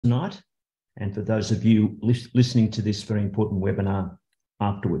tonight, and for those of you listening to this very important webinar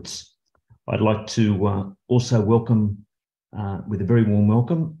afterwards. I'd like to also welcome, with a very warm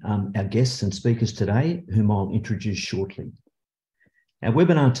welcome, our guests and speakers today, whom I'll introduce shortly. Our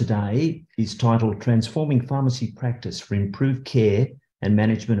webinar today is titled Transforming Pharmacy Practice for Improved Care and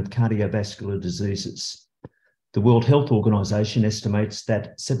Management of Cardiovascular Diseases. The World Health Organization estimates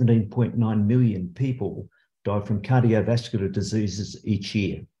that 17.9 million people die from cardiovascular diseases each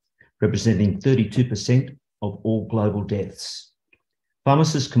year, representing 32% of all global deaths.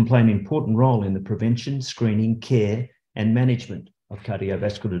 Pharmacists can play an important role in the prevention, screening, care, and management of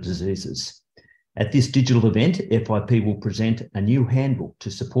cardiovascular diseases. At this digital event, FIP will present a new handbook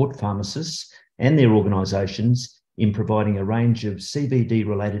to support pharmacists and their organisations in providing a range of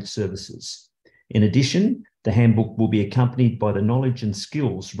CVD-related services. In addition, the handbook will be accompanied by the Knowledge and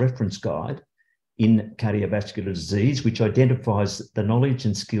Skills Reference Guide in Cardiovascular Disease, which identifies the knowledge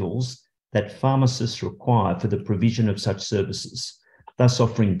and skills that pharmacists require for the provision of such services, thus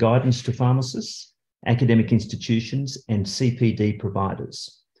offering guidance to pharmacists, academic institutions, and CPD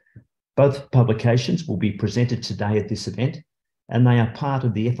providers. Both publications will be presented today at this event, and they are part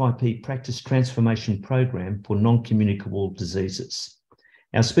of the FIP Practice Transformation Programme for Non-Communicable Diseases.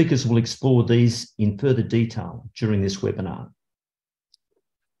 Our speakers will explore these in further detail during this webinar.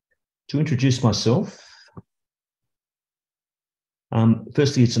 To introduce myself,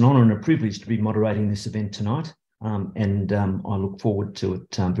 firstly, it's an honour and a privilege to be moderating this event tonight, and I look forward to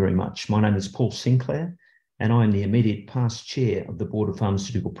it very much. My name is Paul Sinclair, and I am the immediate past chair of the Board of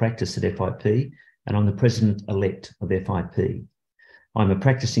Pharmaceutical Practice at FIP, and I'm the President-elect of FIP. I'm a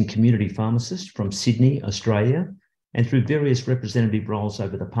practising community pharmacist from Sydney, Australia, and through various representative roles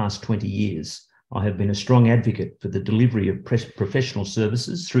over the past 20 years, I have been a strong advocate for the delivery of professional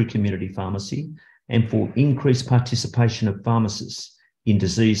services through community pharmacy and for increased participation of pharmacists in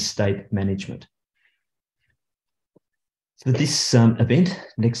disease state management. For this event,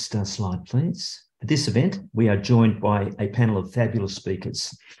 next slide, please. For this event, we are joined by a panel of fabulous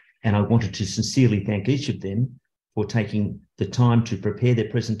speakers, and I wanted to sincerely thank each of them for taking the time to prepare their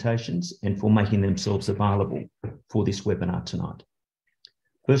presentations and for making themselves available for this webinar tonight.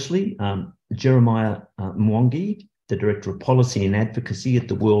 Firstly, Jeremiah Mwangi, the Director of Policy and Advocacy at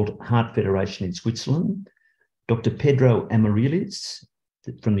the World Heart Federation in Switzerland, Dr. Pedro Amariles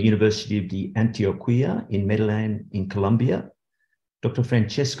from the University of the Antioquia in Medellin in Colombia, Dr.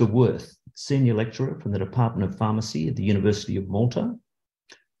 Francesca Worth, Senior Lecturer from the Department of Pharmacy at the University of Malta,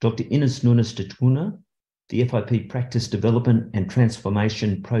 Dr. Inés Nunes de Tuna, the FIP Practice Development and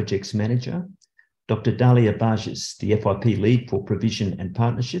Transformation Projects Manager, Dr. Dalia Bajes, the FIP Lead for Provision and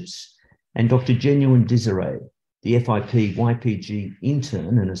Partnerships, and Dr. Genuine Desiree, the FIP YPG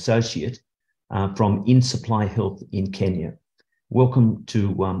Intern and Associate from In Supply Health in Kenya. Welcome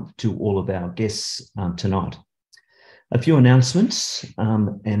to all of our guests tonight. A few announcements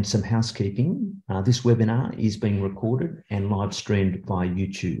and some housekeeping. This webinar is being recorded and live streamed via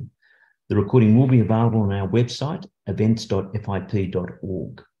YouTube. The recording will be available on our website,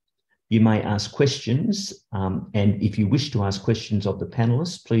 events.fip.org. You may ask questions, and if you wish to ask questions of the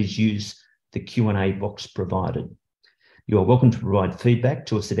panelists, please use the Q&A box provided. You are welcome to provide feedback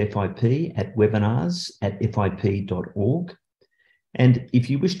to us at FIP at webinars@fip.org. And if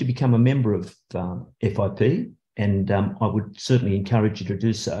you wish to become a member of FIP, and I would certainly encourage you to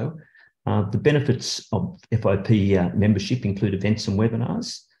do so, the benefits of FIP membership include events and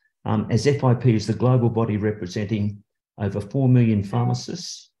webinars, as FIP is the global body representing over 4 million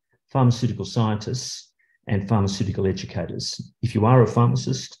pharmacists, pharmaceutical scientists, and pharmaceutical educators. If you are a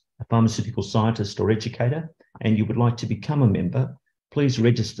pharmacist, a pharmaceutical scientist or educator, and you would like to become a member, please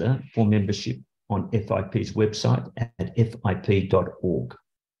register for membership on FIP's website at fip.org.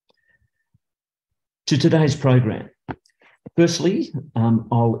 To today's program. Firstly,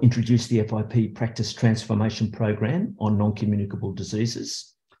 I'll introduce the FIP Practice Transformation Programme on Non-Communicable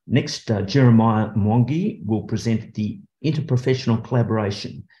Diseases. Next, Jeremiah Mwangi will present the interprofessional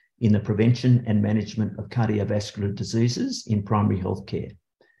collaboration in the prevention and management of cardiovascular diseases in primary healthcare.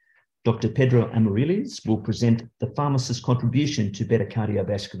 Dr. Pedro Amariles will present the pharmacist's contribution to better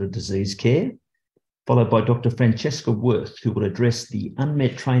cardiovascular disease care, followed by Dr. Francesca Worth, who will address the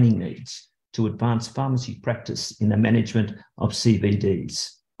unmet training needs to advance pharmacy practice in the management of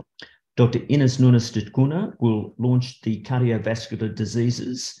CVDs. Dr. Inés Nunes de Tuna will launch the Cardiovascular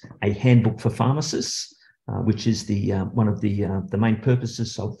Diseases, a handbook for pharmacists, which is one of the main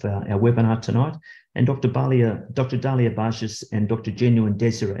purposes of our webinar tonight. And Dr. Dalia Bajes and Dr. Genuine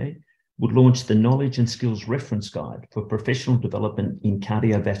Desiree would launch the Knowledge and Skills Reference Guide for Professional Development in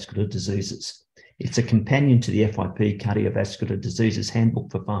Cardiovascular Diseases. It's a companion to the FIP Cardiovascular Diseases Handbook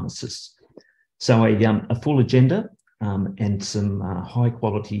for Pharmacists. So a full agenda and some high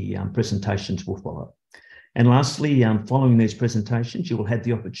quality presentations will follow. And lastly, following these presentations, you will have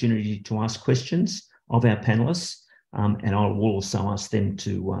the opportunity to ask questions of our panelists, and I will also ask them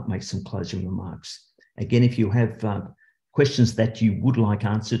to make some closing remarks. Again, if you have questions that you would like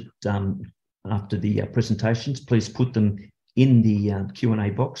answered after the presentations, please put them in the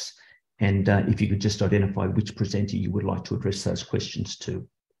Q&A box. And if you could just identify which presenter you would like to address those questions to.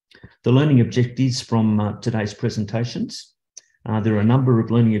 The learning objectives from today's presentations. There are a number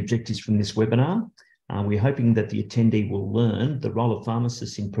of learning objectives from this webinar. We're hoping that the attendee will learn the role of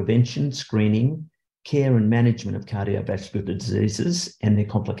pharmacists in prevention, screening, care and management of cardiovascular diseases and their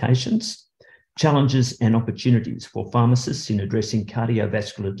complications, challenges and opportunities for pharmacists in addressing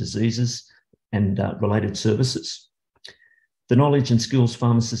cardiovascular diseases and related services, the knowledge and skills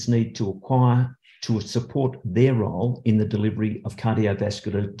pharmacists need to acquire to support their role in the delivery of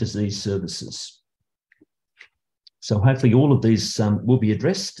cardiovascular disease services. So hopefully all of these will be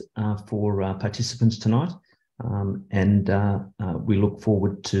addressed for participants tonight, and we look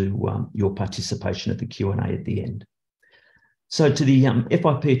forward to your participation at the Q&A at the end. So to the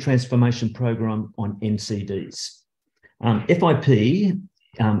FIP Transformation Programme on NCDs. FIP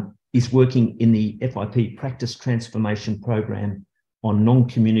is working in the FIP Practice Transformation Programme on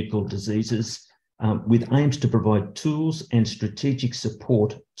non-communicable diseases with aims to provide tools and strategic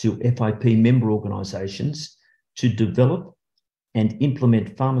support to FIP member organisations to develop and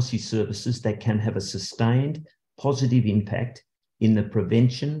implement pharmacy services that can have a sustained positive impact in the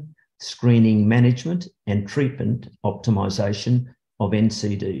prevention, screening, management and treatment optimisation of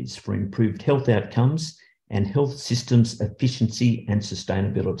NCDs for improved health outcomes and health systems efficiency and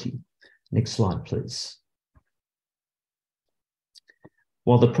sustainability. Next slide, please.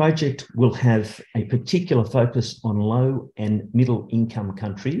 While the project will have a particular focus on low and middle income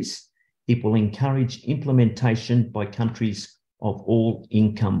countries, it will encourage implementation by countries of all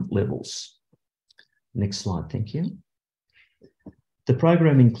income levels. Next slide, thank you. The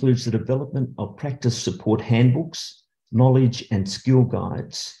program includes the development of practice support handbooks, knowledge and skill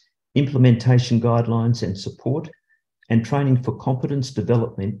guides, implementation guidelines and support, and training for competence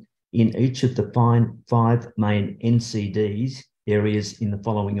development in each of the five main NCDs areas in the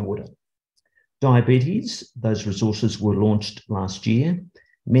following order. Diabetes, those resources were launched last year.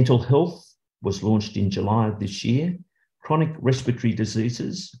 Mental health was launched in July of this year. Chronic respiratory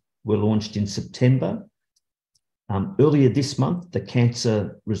diseases were launched in September. Earlier this month, the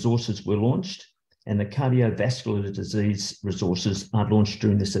cancer resources were launched, and the cardiovascular disease resources are launched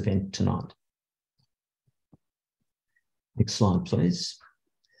during this event tonight. Next slide, please.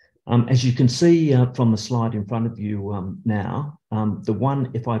 As you can see from the slide in front of you now, the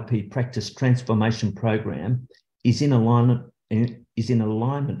One FIP Practice Transformation Programme is in alignment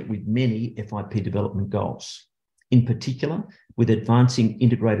with many FIP development goals, in particular with advancing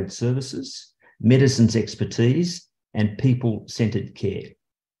integrated services, medicines expertise, and people-centred care.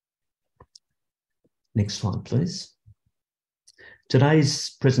 Next slide, please.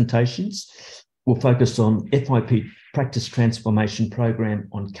 Today's presentations will focus on FIP Practice Transformation Programme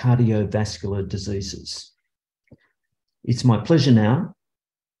on cardiovascular diseases. It's my pleasure now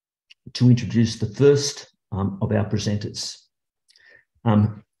to introduce the first of our presenters.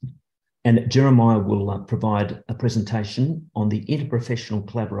 And Jeremiah will provide a presentation on the interprofessional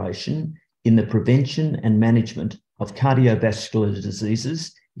collaboration in the prevention and management of cardiovascular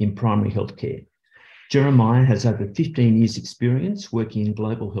diseases in primary healthcare. Jeremiah has over 15 years' experience working in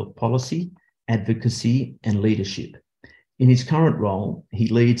global health policy, advocacy, and leadership. In his current role, he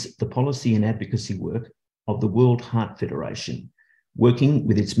leads the policy and advocacy work of the World Heart Federation, working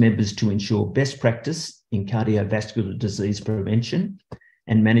with its members to ensure best practice in cardiovascular disease prevention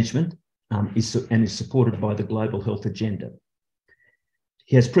and management is supported by the Global Health Agenda.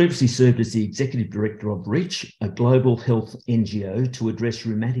 He has previously served as the Executive Director of REACH, a global health NGO to address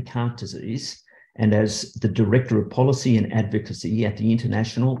rheumatic heart disease, and as the Director of Policy and Advocacy at the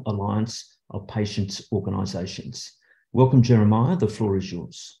International Alliance of Patients Organisations. Welcome, Jeremiah. The floor is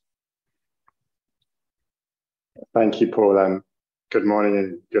yours. Thank you, Paul, and good morning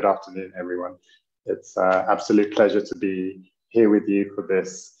and good afternoon, everyone. It's an absolute pleasure to be here with you for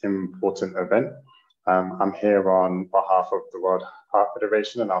this important event. I'm here on behalf of the World Heart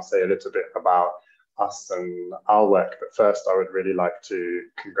Federation, and I'll say a little bit about us and our work. But first, I would really like to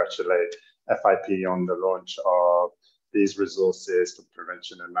congratulate FIP on the launch of these resources for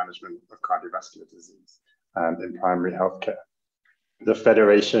prevention and management of cardiovascular disease in primary healthcare. The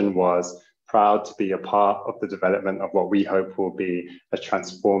Federation was proud to be a part of the development of what we hope will be a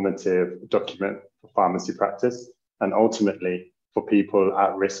transformative document for pharmacy practice, and ultimately for people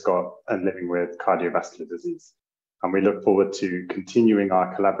at risk of and living with cardiovascular disease. And we look forward to continuing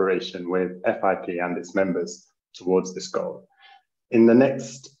our collaboration with FIP and its members towards this goal. In the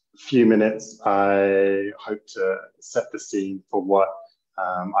next few minutes, I hope to set the scene for what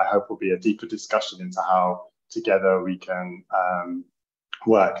I hope will be a deeper discussion into how together we can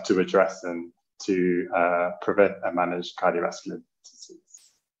work to address and to prevent and manage cardiovascular disease.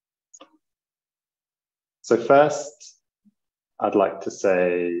 So first, I'd like to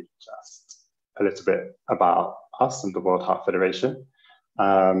say just a little bit about us and the World Heart Federation.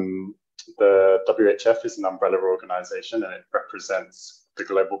 The WHF is an umbrella organization and it represents the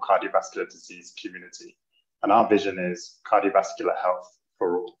global cardiovascular disease community. And our vision is cardiovascular health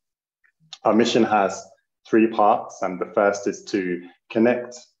for all. Our mission has 3 parts, and the first is to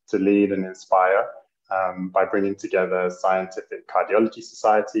connect, to lead and inspire by bringing together scientific cardiology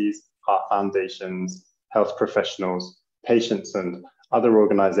societies, heart foundations, health professionals, patients and other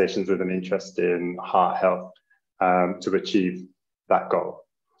organizations with an interest in heart health to achieve that goal.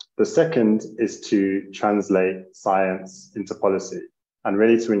 The second is to translate science into policy and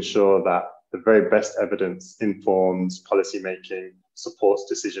really to ensure that the very best evidence informs policy making, supports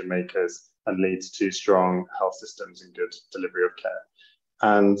decision makers, and leads to strong health systems and good delivery of care.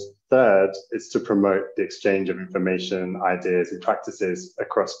 And third is to promote the exchange of information, ideas, and practices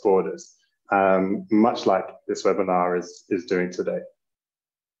across borders, much like this webinar is doing today.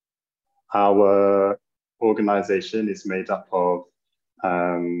 Our organization is made up of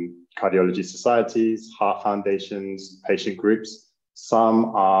cardiology societies, heart foundations, patient groups.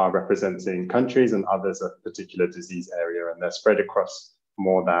 Some are representing countries and others a particular disease area, and they're spread across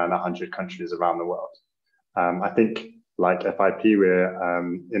more than 100 countries around the world. I think, like FIP, we're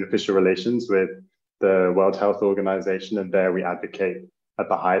in official relations with the World Health Organization, and there we advocate at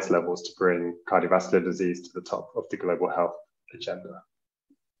the highest levels to bring cardiovascular disease to the top of the global health agenda.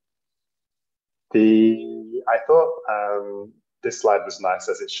 I thought this slide was nice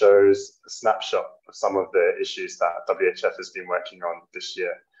as it shows a snapshot of some of the issues that WHF has been working on this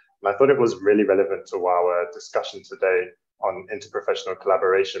year. And I thought it was really relevant to our discussion today on interprofessional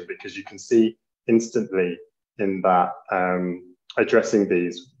collaboration, because you can see instantly in that addressing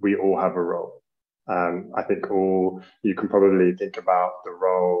these, we all have a role. I think you can probably think about the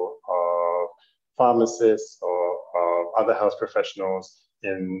role of pharmacists or of other health professionals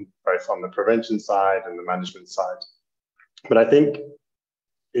in both on the prevention side and the management side. But I think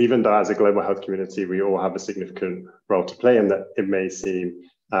even though as a global health community, we all have a significant role to play, and that it may seem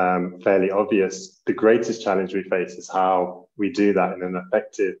fairly obvious, the greatest challenge we face is how we do that in an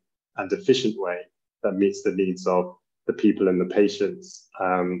effective and efficient way that meets the needs of the people and the patients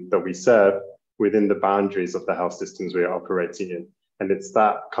that we serve within the boundaries of the health systems we are operating in. And it's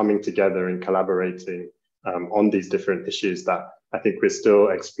that coming together and collaborating on these different issues that I think we're still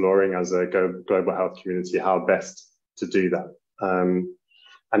exploring as a global health community, how best to do that.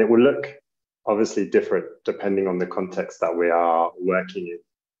 And it will look obviously different depending on the context that we are working in.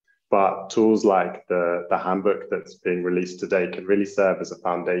 But tools like the handbook that's being released today can really serve as a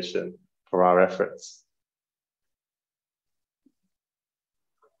foundation for our efforts.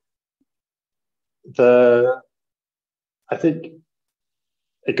 I think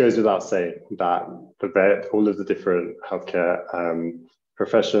it goes without saying that all of the different healthcare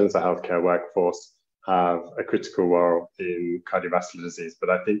professions, the healthcare workforce, have a critical role in cardiovascular disease. But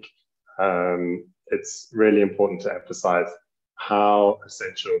I think it's really important to emphasize how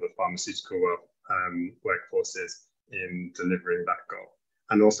essential the pharmaceutical workforce is in delivering that goal,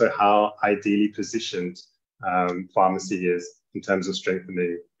 and also how ideally positioned pharmacy is in terms of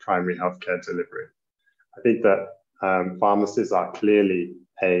strengthening primary healthcare delivery. I think that pharmacists are clearly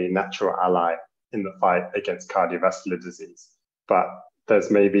a natural ally in the fight against cardiovascular disease, but there's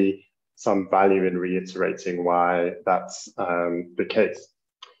maybe some value in reiterating why that's the case.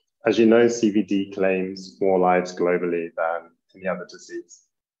 As you know, CVD claims more lives globally than any other disease,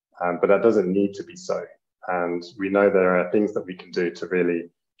 but that doesn't need to be so. And we know there are things that we can do to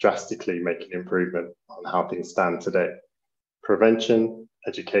really drastically make an improvement on how things stand today. Prevention,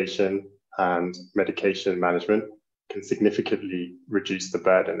 education, and medication management can significantly reduce the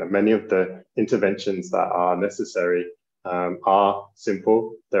burden. And many of the interventions that are necessary are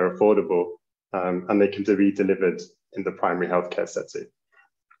simple, they're affordable, and they can be delivered in the primary healthcare setting.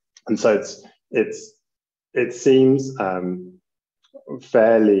 And so it seems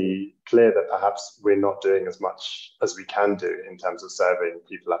fairly clear that perhaps we're not doing as much as we can do in terms of serving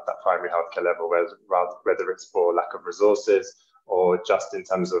people at that primary healthcare level, whether it's for lack of resources or just in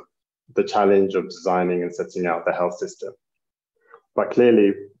terms of the challenge of designing and setting out the health system. But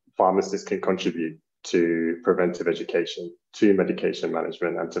clearly, pharmacists can contribute to preventive education, to medication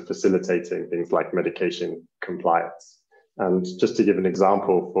management, and to facilitating things like medication compliance. And just to give an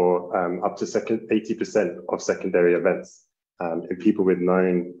example, for up to 80% of secondary events in people with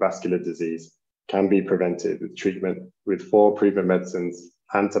known vascular disease can be prevented with treatment with 4 proven medicines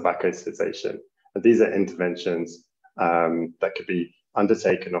and tobacco cessation. And these are interventions that could be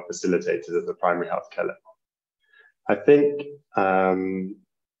undertaken or facilitated at the primary healthcare level. I think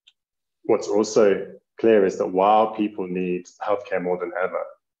what's also clear is that while people need healthcare more than ever,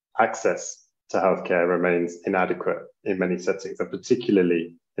 access to healthcare remains inadequate in many settings, and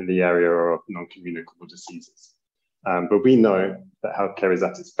particularly in the area of non-communicable diseases. But we know that healthcare is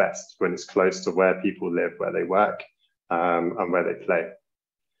at its best when it's close to where people live, where they work, and where they play.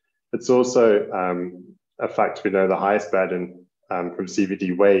 It's also a fact we know the highest burden from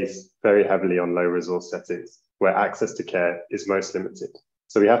CVD weighs very heavily on low resource settings, where access to care is most limited.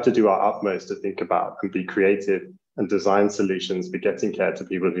 So we have to do our utmost to think about and be creative and design solutions for getting care to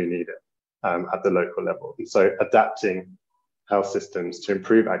people who need it at the local level. And so adapting health systems to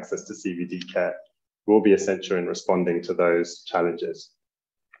improve access to CVD care will be essential in responding to those challenges.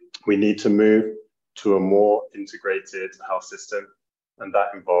 We need to move to a more integrated health system, and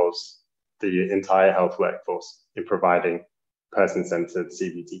that involves the entire health workforce in providing person-centered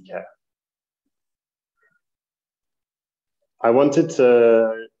CVD care. I wanted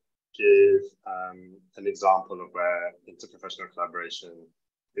to give an example of where interprofessional collaboration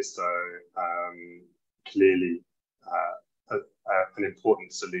is so clearly an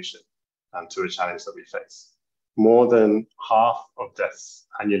important solution to a challenge that we face. More than half of deaths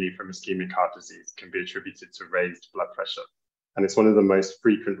annually from ischemic heart disease can be attributed to raised blood pressure, and it's one of the most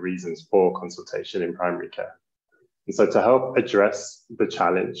frequent reasons for consultation in primary care. And so to help address the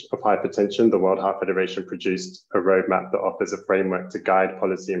challenge of hypertension, the World Heart Federation produced a roadmap that offers a framework to guide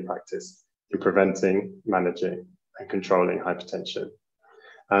policy and practice in preventing, managing, and controlling hypertension.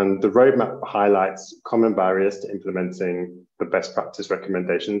 And the roadmap highlights common barriers to implementing the best practice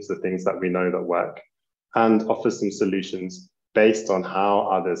recommendations, the things that we know that work, and offers some solutions based on how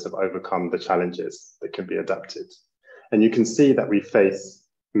others have overcome the challenges that can be adapted. And you can see that we face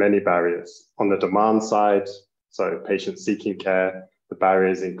many barriers. On the demand side, so patients seeking care, the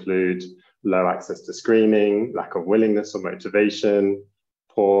barriers include low access to screening, lack of willingness or motivation,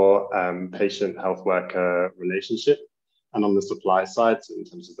 poor patient health worker relationship. And on the supply side, so in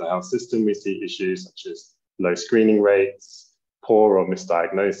terms of the health system, we see issues such as low screening rates, poor or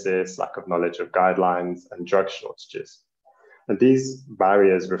misdiagnosis, lack of knowledge of guidelines, and drug shortages. And these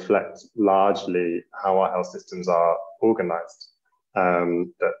barriers reflect largely how our health systems are organized,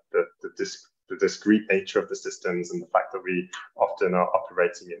 the discrete nature of the systems and the fact that we often are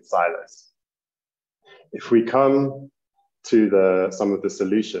operating in silos. If we come to some of the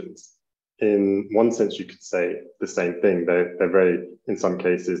solutions, in one sense, you could say the same thing. They're very, in some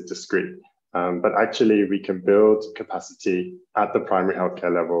cases, discrete. But actually, we can build capacity at the primary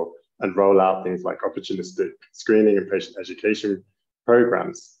healthcare level and roll out things like opportunistic screening and patient education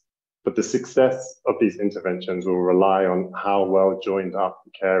programs. But the success of these interventions will rely on how well joined up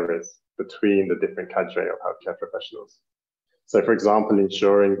the care is between the different cadre of healthcare professionals. So, for example,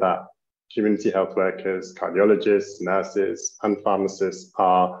 ensuring that community health workers, cardiologists, nurses, and pharmacists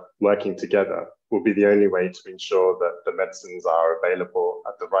are working together will be the only way to ensure that the medicines are available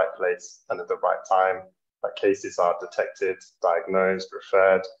at the right place and at the right time, that cases are detected, diagnosed,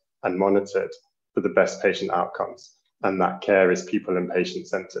 referred, and monitored for the best patient outcomes, and that care is people and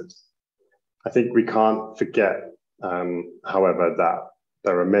patient-centered. I think we can't forget, however, that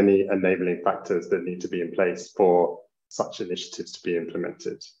there are many enabling factors that need to be in place for such initiatives to be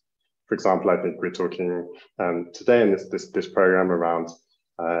implemented. For example, I think we're talking today in this program around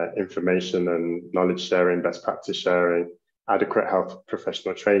information and knowledge sharing, best practice sharing. Adequate health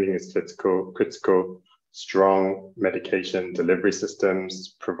professional training is critical. Strong medication delivery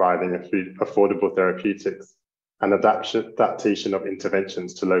systems, providing affordable therapeutics, and adaptation of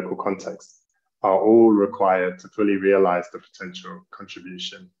interventions to local contexts are all required to fully realize the potential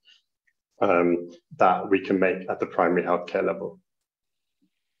contribution that we can make at the primary healthcare level.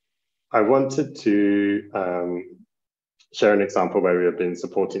 I wanted to share an example where we have been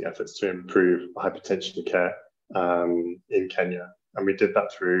supporting efforts to improve hypertension care in Kenya. And we did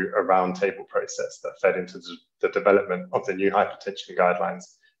that through a roundtable process that fed into the development of the new hypertension guidelines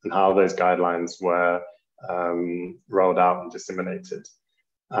and how those guidelines were rolled out and disseminated.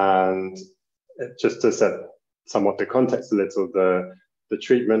 And just to set somewhat the context a little, the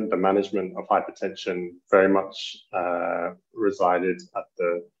treatment, the management of hypertension very much resided at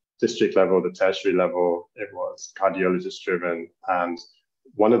the district level, the tertiary level. It was cardiologist driven, and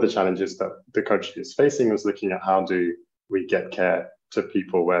one of the challenges that the country is facing was looking at how do we get care to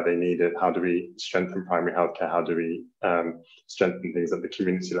people where they need it? How do we strengthen primary healthcare? How do we strengthen things at the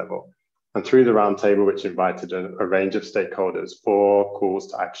community level? And through the roundtable, which invited a range of stakeholders, 4 calls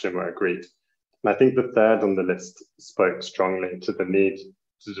to action were agreed. And I think the third on the list spoke strongly to the need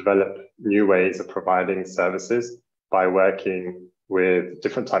to develop new ways of providing services by working with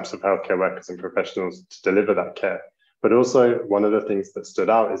different types of healthcare workers and professionals to deliver that care. But also, one of the things that stood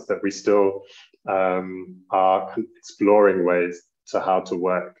out is that we still are exploring ways to how to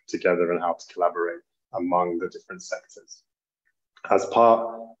work together and how to collaborate among the different sectors. As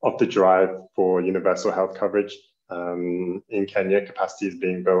part of the drive for universal health coverage in Kenya, capacity is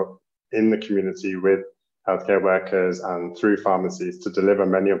being built in the community with healthcare workers and through pharmacies to deliver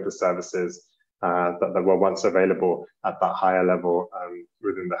many of the services that were once available at that higher level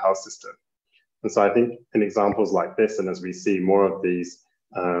within the health system. And so I think in examples like this, and as we see more of these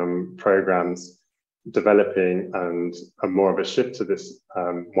programs developing and more of a shift to this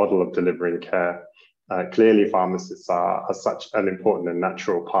model of delivering care, clearly pharmacists are such an important and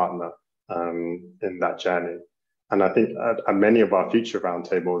natural partner in that journey. And I think at many of our future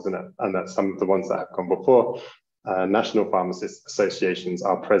roundtables and at some of the ones that have gone before, national pharmacist associations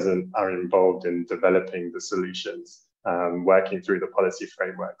are involved in developing the solutions, working through the policy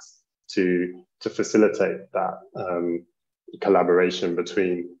frameworks to facilitate that collaboration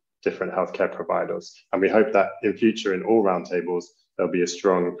between different healthcare providers. And we hope that in future, in all roundtables, there'll be a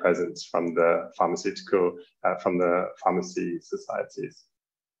strong presence from the pharmacy societies.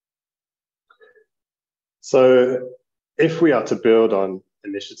 So if we are to build on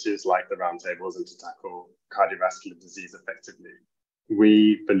initiatives like the roundtables and to tackle cardiovascular disease effectively,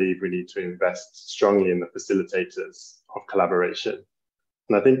 we believe we need to invest strongly in the facilitators of collaboration.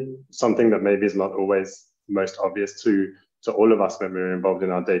 And I think something that maybe is not always most obvious to all of us when we're involved in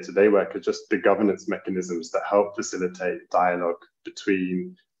our day-to-day work are just the governance mechanisms that help facilitate dialogue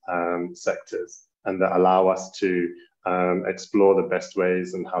between sectors and that allow us to explore the best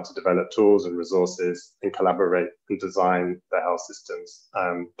ways and how to develop tools and resources and collaborate and design the health systems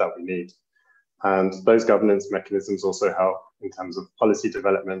that we need. And those governance mechanisms also help in terms of policy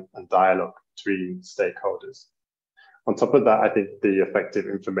development and dialogue between stakeholders. On top of that, I think the effective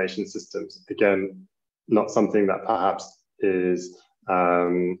information systems, again, not something that perhaps is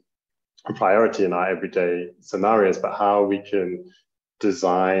a priority in our everyday scenarios, but how we can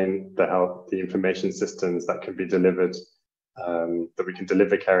design the information systems that can be delivered, that we can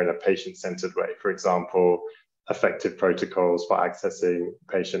deliver care in a patient-centered way. For example, effective protocols for accessing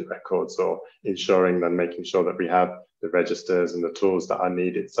patient records or ensuring and making sure that we have the registers and the tools that are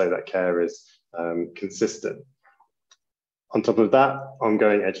needed so that care is consistent. On top of that,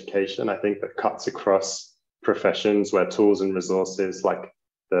 ongoing education, I think that cuts across professions where tools and resources like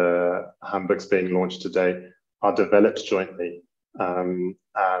the handbooks being launched today are developed jointly, and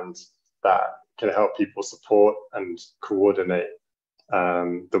that can help people support and coordinate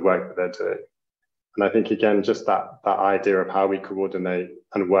the work that they're doing. And I think, again, just that idea of how we coordinate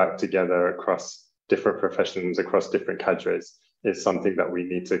and work together across different professions, across different cadres, is something that we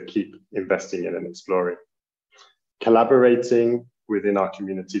need to keep investing in and exploring. Collaborating within our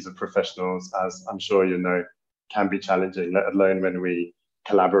communities of professionals, as I'm sure you know, can be challenging, let alone when we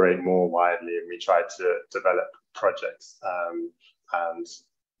collaborate more widely and we try to develop projects and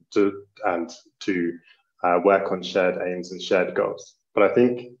to work on shared aims and shared goals. But I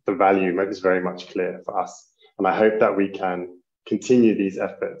think the value is very much clear for us. And I hope that we can continue these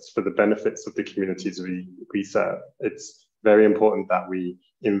efforts for the benefits of the communities we serve. It's very important that we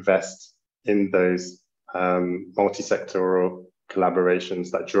invest in those multi-sectoral collaborations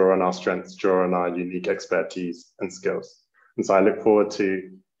that draw on our strengths, draw on our unique expertise and skills. And so I look forward to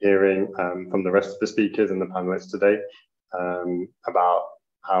hearing from the rest of the speakers and the panelists today about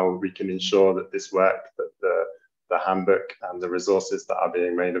how we can ensure that this work, that the handbook and the resources that are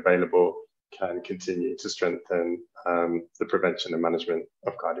being made available can continue to strengthen the prevention and management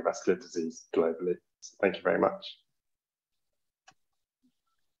of cardiovascular disease globally. So thank you very much.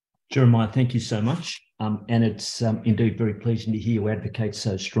 Jeremiah, thank you so much. And it's indeed very pleasing to hear you advocate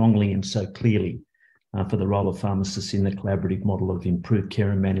so strongly and so clearly for the role of pharmacists in the collaborative model of improved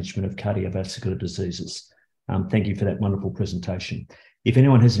care and management of cardiovascular diseases. Thank you for that wonderful presentation. If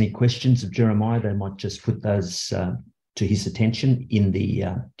anyone has any questions of Jeremiah, they might just put those to his attention in the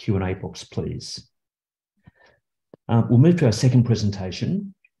Q&A box, please. We'll move to our second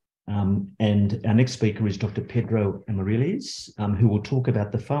presentation. And our next speaker is Dr. Pedro Amariles, who will talk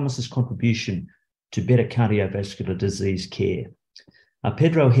about the pharmacist's contribution to better cardiovascular disease care.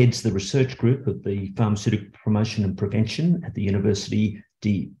 Pedro heads the research group of the Pharmaceutical Promotion and Prevention at the University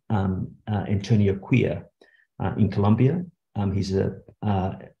Antonio Quia in Colombia. He's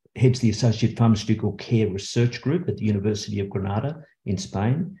heads the Associate Pharmaceutical Care Research Group at the University of Granada in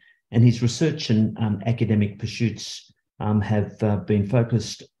Spain. And his research and academic pursuits have been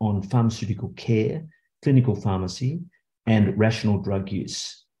focused on pharmaceutical care, clinical pharmacy, and rational drug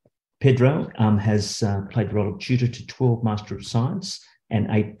use. Pedro has played the role of tutor to 12 Master of Science and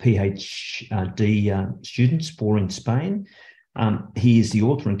 8 PhD students, 4 in Spain. He is the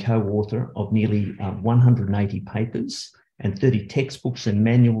author and co-author of nearly 180 papers and 30 textbooks and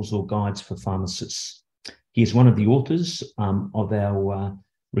manuals or guides for pharmacists. He is one of the authors of our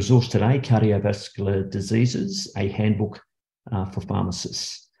resource today, Cardiovascular Diseases, a handbook for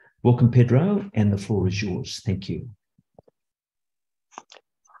pharmacists. Welcome, Pedro, and the floor is yours. Thank you.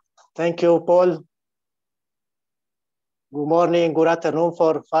 Thank you, Paul. Good morning, good afternoon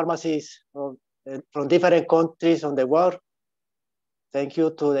for pharmacists from different countries on the world. Thank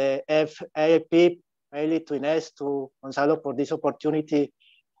you to the FIP, mainly to Ines, to Gonzalo for this opportunity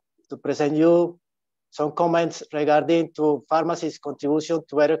to present you some comments regarding to pharmacists' contribution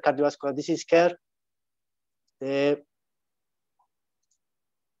to better cardiovascular disease care. The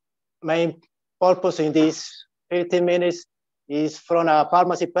main purpose in these 15 minutes is from a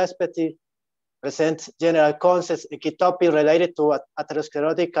pharmacy perspective, present general concepts and key topics related to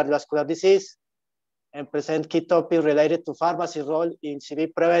atherosclerotic cardiovascular disease, and present key topics related to pharmacy role in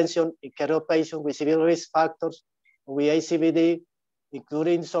CVD prevention in care of patients with severe risk factors with ACVD,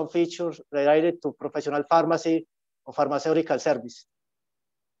 including some features related to professional pharmacy or pharmaceutical service.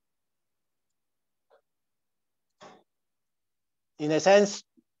 In a sense,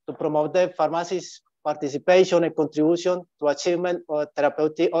 to promote the pharmacist's participation and contribution to achievement of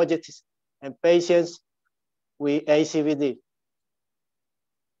therapeutic objectives in patients with ACVD.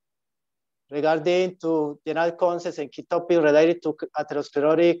 Regarding to general concepts and key topics related to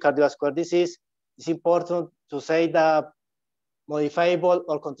atherosclerotic cardiovascular disease, it's important to say that modifiable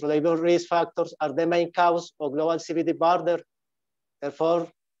or controllable risk factors are the main cause of global CVD burden. Therefore,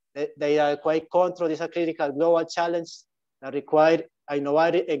 they are quite control. This is a critical global challenge that requires an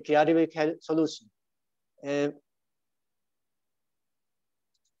innovative and creative health solution.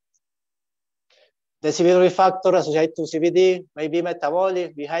 The severe risk factor associated to CVD may be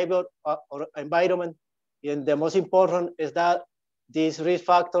metabolic, behavior, or environment. And the most important is that these risk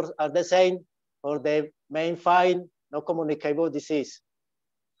factors are the same for the main 5 non-communicable disease.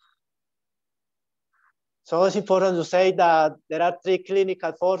 So it's important to say that there are 3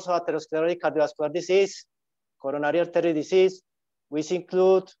 clinical forms of atherosclerotic cardiovascular disease: coronary artery disease, which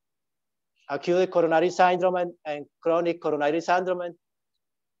include acute coronary syndrome and chronic coronary syndrome.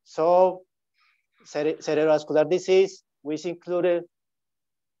 So cerebrovascular disease, which included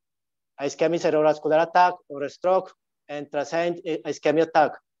ischemic cerebrovascular attack or a stroke and transient ischemic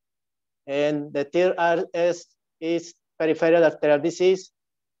attack. And the third is peripheral arterial disease.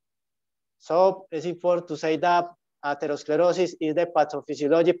 So it's important to say that atherosclerosis is the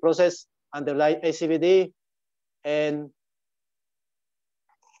pathophysiologic process underlying ACVD, and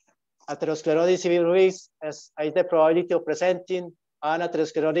atherosclerotic severe risk is the probability of presenting an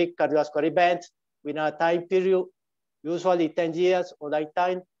atherosclerotic cardiovascular event within a time period, usually 10 years or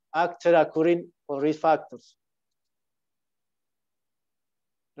lifetime, after occurring for risk factors.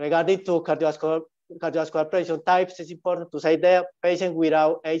 Regarding to cardiovascular prevention types, it's important to say that patients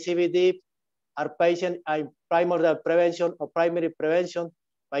without ACVD are patients in primordial prevention or primary prevention.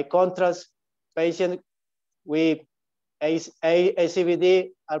 By contrast, patients with ACVD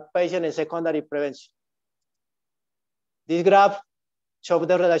are patients in secondary prevention. This graph shows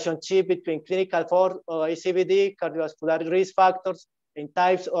the relationship between clinical form of ACVD, cardiovascular risk factors, and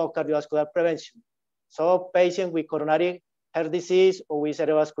types of cardiovascular prevention. So patients with coronary heart disease or with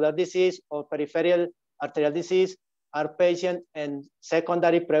cerebrovascular disease or peripheral arterial disease are patients in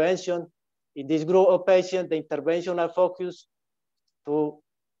secondary prevention. In this group of patients, the intervention are focused to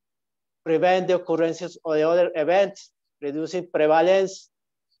prevent the occurrences of the other events, reducing prevalence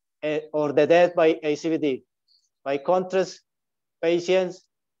or the death by ACVD. By contrast, patients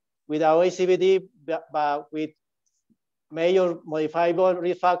without ACVD but with major modifiable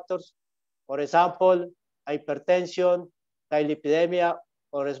risk factors, for example, hypertension, dyslipidemia,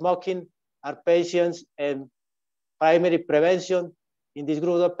 or smoking, are patients in primary prevention. In this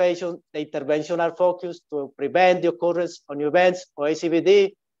group of patients, the intervention are focused to prevent the occurrence of new events or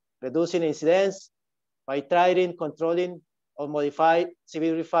ACVD, reducing incidence by trying, controlling, or modify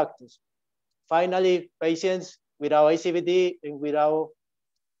severe risk factors. Finally, patients without ACVD and without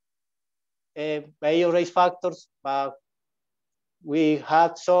major risk factors, but we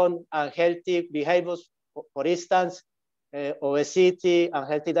have some unhealthy behaviors. For instance, obesity,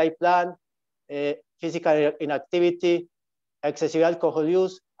 unhealthy diet plan, physical inactivity, excessive alcohol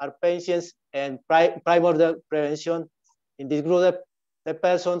use are patients, and primordial prevention. In this group, the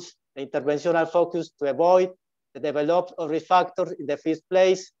persons, the intervention are focused to avoid the development of risk factors in the first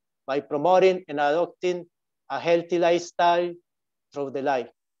place by promoting and adopting a healthy lifestyle through the life.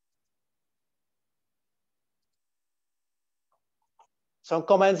 Some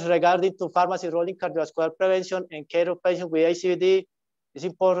comments regarding to pharmacy role in cardiovascular prevention and care of patients with ACVD. It's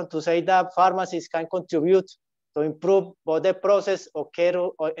important to say that pharmacies can contribute to improve both the process of care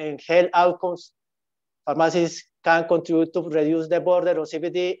and health outcomes. Pharmacies can contribute to reduce the burden of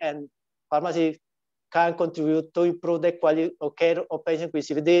CVD, and pharmacies can contribute to improve the quality of care of patients with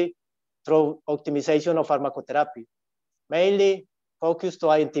CVD through optimization of pharmacotherapy, mainly focused to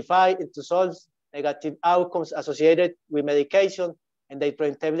identify and to solve negative outcomes associated with medication and their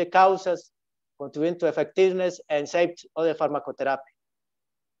preventable causes, contributing to effectiveness and safety of the pharmacotherapy.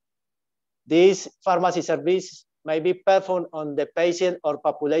 These pharmacy services may be performed on the patient or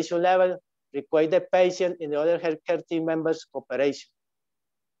population level, require the patient and the other healthcare team members' cooperation.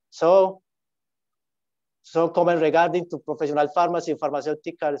 So, some comment regarding to professional pharmacy and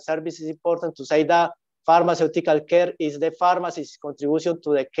pharmaceutical services. Is important to say that pharmaceutical care is the pharmacist's contribution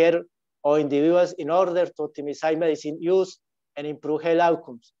to the care of individuals in order to optimize medicine use and improve health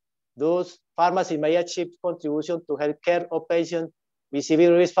outcomes. Thus, pharmacy may achieve contribution to healthcare of patients with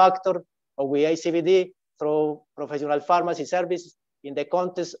severe risk factor or with ACVD through professional pharmacy services in the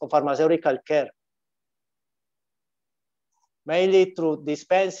context of pharmaceutical care, mainly through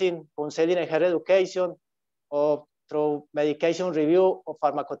dispensing, counseling, and health education, or through medication review or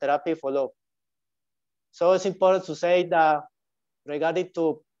pharmacotherapy follow-up. So it's important to say that regarding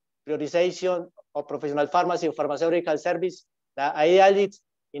to prioritization of professional pharmacy or pharmaceutical service, that ideally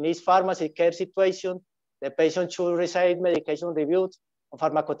in each pharmacy care situation, the patient should receive medication reviews or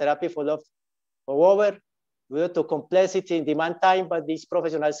pharmacotherapy follow-up. However, due to complexity in demand time by this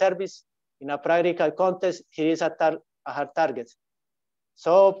professional service, in a practical context, it is a hard target.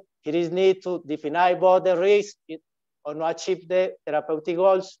 So it is need to define both the risk or not achieve the therapeutic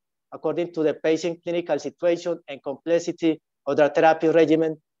goals according to the patient clinical situation and complexity of the therapy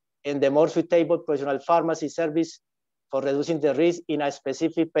regimen, and the more suitable professional pharmacy service for reducing the risk in a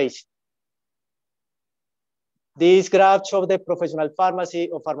specific patient. This graph shows the professional pharmacy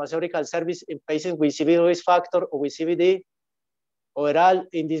or pharmaceutical service in patients with severe risk factor or with CVD. Overall,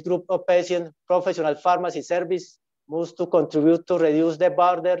 in this group of patients, professional pharmacy service moves to contribute to reduce the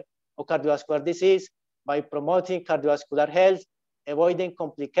burden of cardiovascular disease by promoting cardiovascular health, avoiding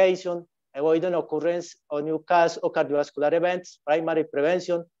complications, avoiding occurrence of new cause of cardiovascular events, primary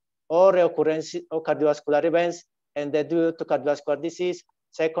prevention, or reoccurrence of cardiovascular events, and the due to cardiovascular disease,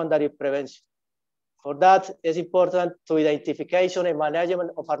 secondary prevention. For that, it's important to identification and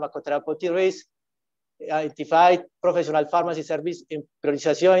management of pharmacotherapeutic risk, identify professional pharmacy service in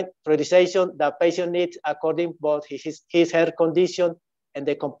prioritization that patient needs according both his health condition and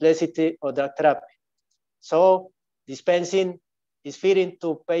the complexity of the therapy. So dispensing is fitting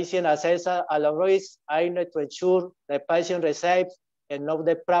to patient assess a low risk, aimed to ensure the patient receives and know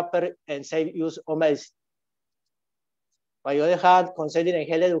the proper and safe use of medicine. By the other hand, counseling and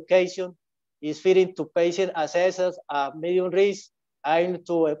health education is fitting to patient assessors a medium risk, aimed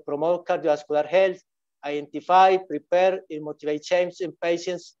to promote cardiovascular health, identify, prepare, and motivate change in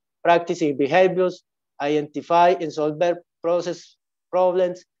patients' practicing behaviors, identify and solve their process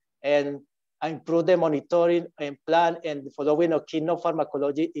problems, and improve the monitoring and plan and following of key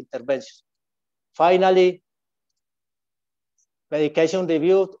non-pharmacology interventions. Finally, medication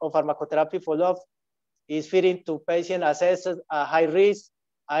review of pharmacotherapy follow-up is fitting to patient assessors a high risk,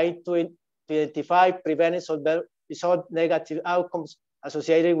 aimed to identify, prevent, and resolve negative outcomes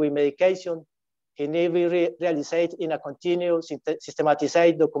associated with medication. It need to be realized in a continuous,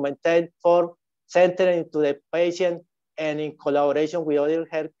 systematized, documented form, centered into the patient and in collaboration with other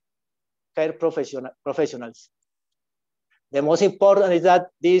healthcare professionals. The most important is that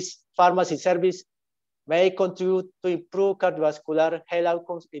this pharmacy service may contribute to improve cardiovascular health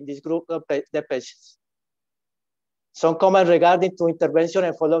outcomes in this group of the patients. Some comments regarding to intervention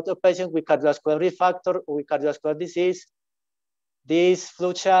and follow-up of patients with cardiovascular risk factor or with cardiovascular disease. This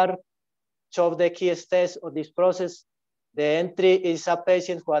flowchart shows the key steps of this process. The entry is a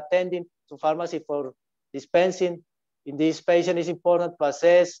patient who attending to pharmacy for dispensing. In this patient, it's important to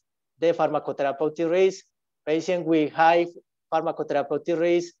assess the pharmacotherapeutic risk. Patient with high pharmacotherapeutic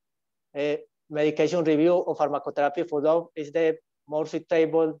risk, medication review or pharmacotherapy follow-up is the more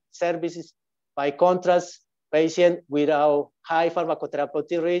suitable services. By contrast, patient without high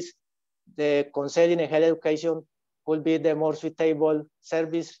pharmacotherapeutic risk, the counseling and health education could be the more suitable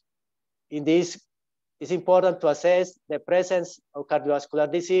service. In this, it's important to assess the presence of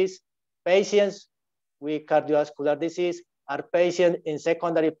cardiovascular disease. Patients with cardiovascular disease are patients in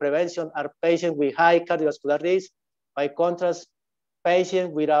secondary prevention, are patients with high cardiovascular risk. By contrast,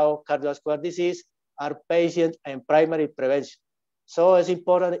 patients without cardiovascular disease are patients in primary prevention. So it's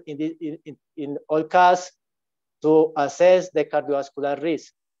important in all cases to assess the cardiovascular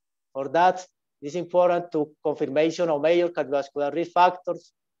risk. For that, it's important to confirmation of major cardiovascular risk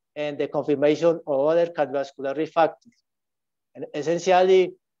factors and the confirmation of other cardiovascular risk factors. And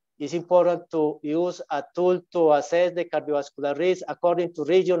essentially, it's important to use a tool to assess the cardiovascular risk according to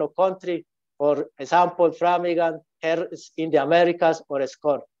region or country. For example, Framingham, HERS in the Americas, or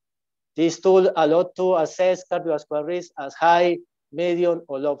SCORE. This tool allows to assess cardiovascular risk as high, medium,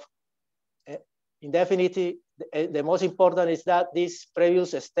 or low. In definitive, the most important is that these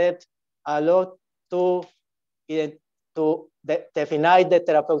previous steps allow to define the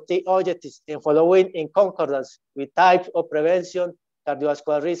therapeutic objectives and following in concordance with types of prevention,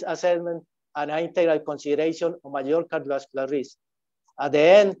 cardiovascular risk assessment, and integral consideration of major cardiovascular risk. At the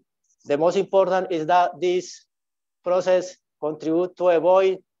end, the most important is that this process contributes to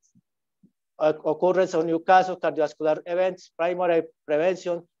avoid occurrence of new cases of cardiovascular events, primary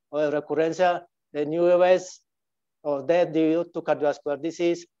prevention, or the recurrence of the new events of death due to cardiovascular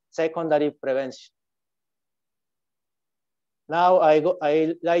disease, secondary prevention. Now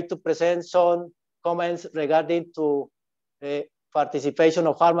I like to present some comments regarding to participation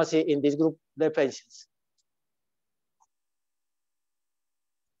of pharmacy in this group of patients.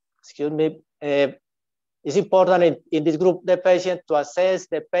 Excuse me. It's important in this group the patient to assess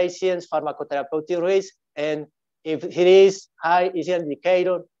the patient's pharmacotherapeutic risk, and if it is high, is an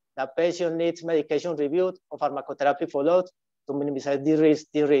indicator the patient needs medication reviewed or pharmacotherapy followed to minimize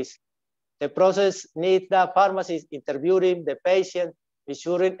the risk. The process needs the pharmacist interviewing the patient,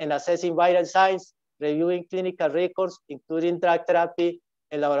 measuring and assessing vital signs, reviewing clinical records, including drug therapy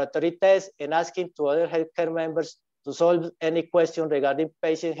and laboratory tests, and asking to other healthcare members to solve any question regarding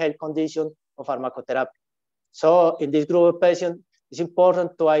patient health condition or pharmacotherapy. So in this group of patients, it's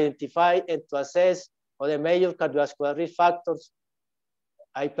important to identify and to assess all the major cardiovascular risk factors: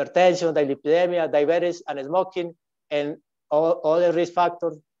 hypertension, dyslipidemia, diabetes, and smoking, and all other risk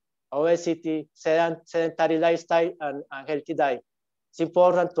factors: obesity, sedentary lifestyle, and healthy diet. It's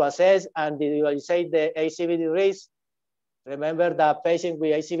important to assess and individualize the ACVD risk. Remember that patients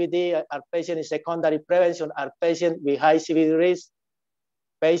with ACVD are patients in secondary prevention, are patients with high CVD risk.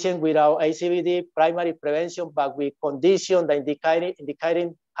 Patients without ACVD, primary prevention, but with conditions that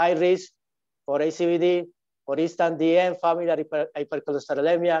indicating high risk for ACVD, for instance, DM, familial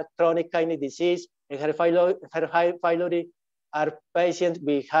hypercholesterolemia, chronic kidney disease, and heart failure, are patients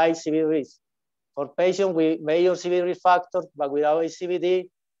with high CVD risk. For patients with major CVD risk factors, but without ACVD,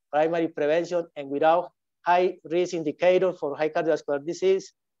 primary prevention, and without high risk indicator for high cardiovascular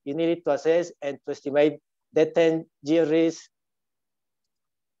disease, you need to assess and to estimate the 10-year risk.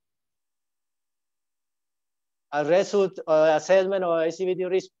 As a result of assessment of ACVD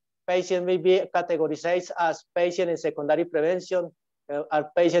risk, patients may be categorized as patients in secondary prevention,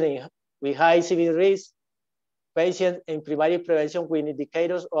 are patients with high CVD risk, patients in primary prevention with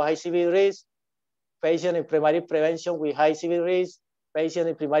indicators of high CVD risk, patients in primary prevention with high CVD risk, patients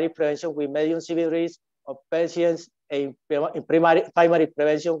in primary prevention with medium CVD risk, or patients in primary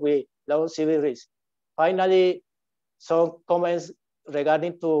prevention with low CVD risk. Finally, some comments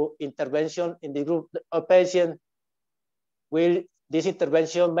regarding to intervention in the group of patients. This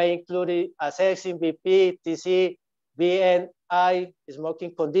intervention may include assessing BP, TC, BNI,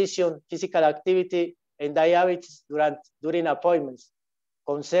 smoking condition, physical activity, and diabetes during appointments,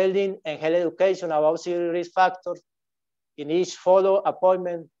 counseling and health education about CVD risk factors. In each follow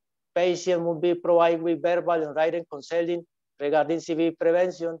appointment, patient will be provided with verbal and written counseling regarding CVD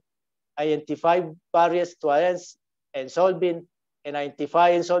prevention, identify barriers to adherence and solving, and identify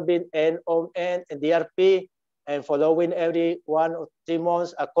and solving NON and DRP, and following every 1 or 3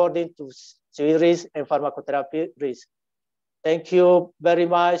 months according to CVD risk and pharmacotherapy risk. Thank you very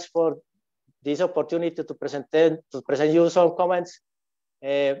much for this opportunity to present you some comments.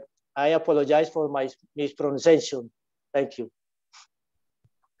 I apologize for my mispronunciation. Thank you.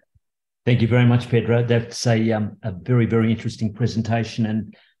 Thank you very much, Pedro. That's a very, very interesting presentation,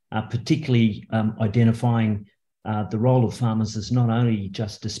 and particularly identifying the role of pharmacists, not only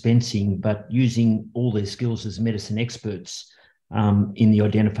just dispensing, but using all their skills as medicine experts in the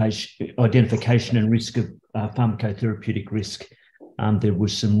identification and risk of pharmacotherapeutic risk. There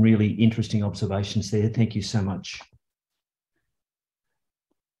was some really interesting observations there. Thank you so much.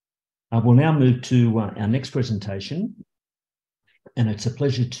 We'll now move to our next presentation, and it's a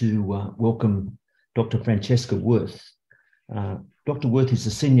pleasure to welcome Dr. Francesca Worth. Dr. Worth is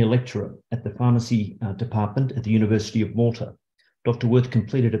a senior lecturer at the Pharmacy Department at the University of Malta. Dr. Worth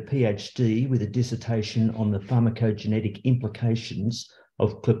completed a PhD with a dissertation on the pharmacogenetic implications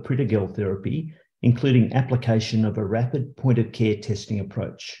of clopidogrel therapy, including application of a rapid point-of-care testing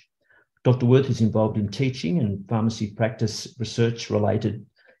approach. Dr. Worth is involved in teaching and pharmacy practice research related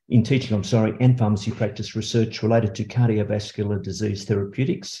to cardiovascular disease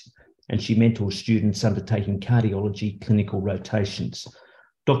therapeutics, and she mentors students undertaking cardiology clinical rotations.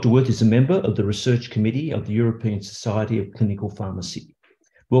 Dr. Worth is a member of the Research Committee of the European Society of Clinical Pharmacy.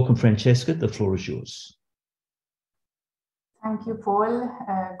 Welcome, Francesca. The floor is yours. Thank you, Paul.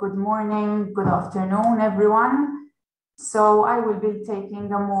 Good morning, good afternoon, everyone. So I will be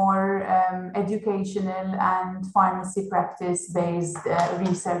taking a more educational and pharmacy practice-based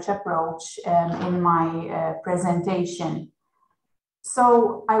research approach in my presentation.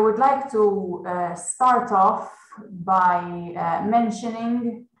 So I would like to start off by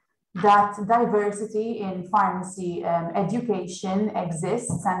mentioning that diversity in pharmacy education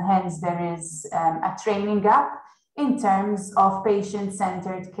exists, and hence there is a training gap in terms of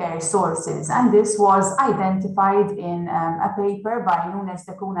patient-centered care sources. And this was identified in a paper by Nunes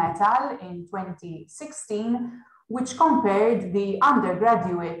de Cuna et al. In 2016, which compared the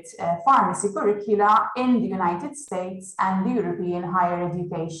undergraduate pharmacy curricula in the United States and the European higher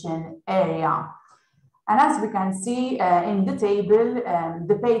education area. And as we can see in the table,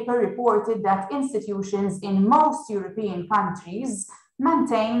 the paper reported that institutions in most European countries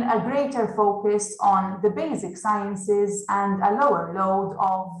maintain a greater focus on the basic sciences and a lower load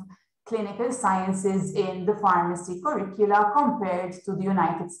of clinical sciences in the pharmacy curricula compared to the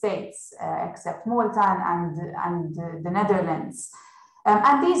United States, except Malta and the Netherlands.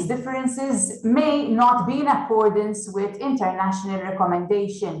 And these differences may not be in accordance with international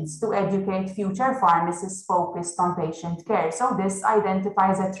recommendations to educate future pharmacists focused on patient care. So this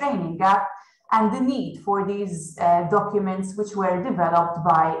identifies a training gap and the need for these documents which were developed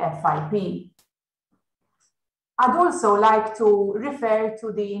by FIP. I'd also like to refer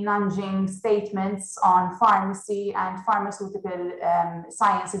to the Nanjing statements on pharmacy and pharmaceutical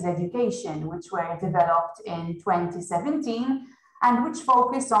sciences education, which were developed in 2017, and which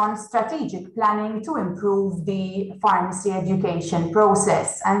focus on strategic planning to improve the pharmacy education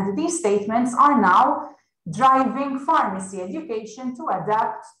process. And these statements are now driving pharmacy education to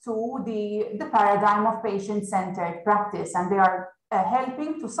adapt to the paradigm of patient-centered practice, and they are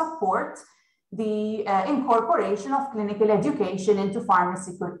helping to support the incorporation of clinical education into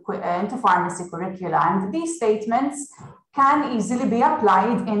pharmacy curricula. And these statements can easily be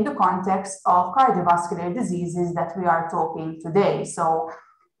applied in the context of cardiovascular diseases that we are talking today. So,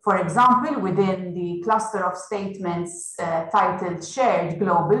 for example, within the cluster of statements titled Shared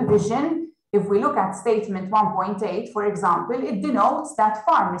Global Vision, if we look at statement 1.8, for example, it denotes that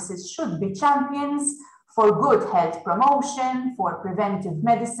pharmacists should be champions for good health promotion, for preventive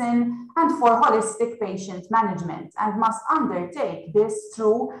medicine, and for holistic patient management, and must undertake this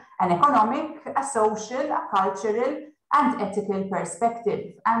through an economic, a social, a cultural, and ethical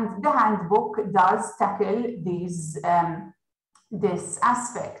perspective. And the handbook does tackle these, this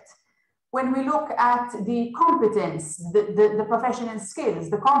aspect. When we look at the competence, the professional skills,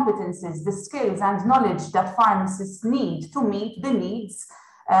 the competences, the skills and knowledge that pharmacists need to meet the needs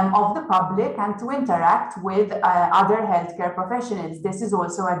of the public and to interact with other healthcare professionals, this is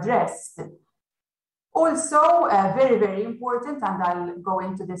also addressed. Also, very, very important, and I'll go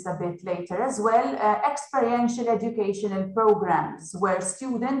into this a bit later as well, experiential educational programs where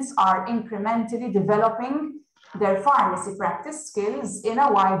students are incrementally developing their pharmacy practice skills in a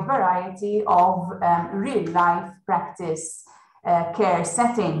wide variety of real-life practice care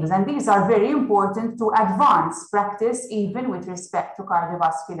settings. And these are very important to advance practice even with respect to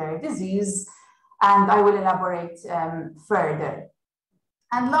cardiovascular disease, and I will elaborate further.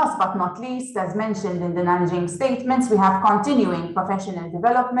 And last but not least, as mentioned in the Nanjing statements, we have continuing professional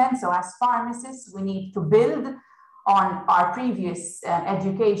development. So as pharmacists, we need to build on our previous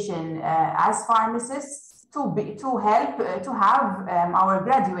education as pharmacists to have our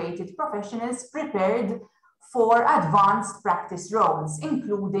graduated professionals prepared for advanced practice roles,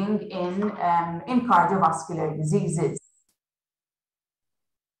 including in cardiovascular diseases.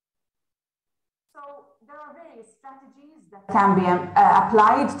 So there are various strategies that can be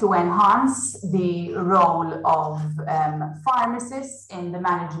applied to enhance the role of pharmacists in the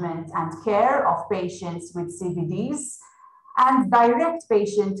management and care of patients with CVDs. And direct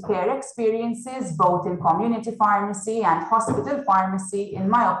patient care experiences, both in community pharmacy and hospital pharmacy, in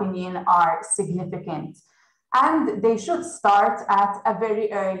my opinion, are significant. And they should start at a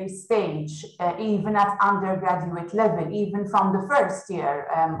very early stage, even at undergraduate level, even from the first year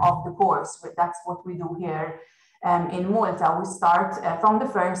of the course. That's what we do here in Malta. We start from the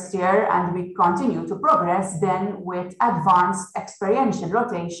first year and we continue to progress then with advanced experiential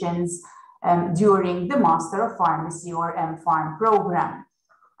rotations during the Master of Pharmacy or MPharm program.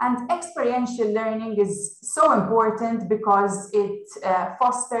 And experiential learning is so important because it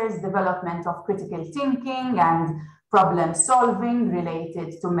fosters development of critical thinking and problem solving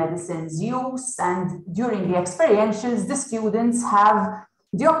related to medicine's use. And during the experientials, the students have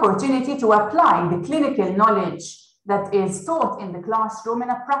the opportunity to apply the clinical knowledge that is taught in the classroom in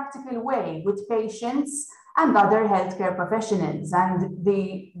a practical way with patients and other healthcare professionals. And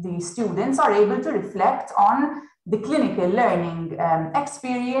the students are able to reflect on the clinical learning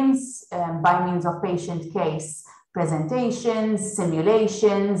experience by means of patient case presentations,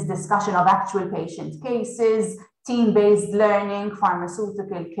 simulations, discussion of actual patient cases, team-based learning,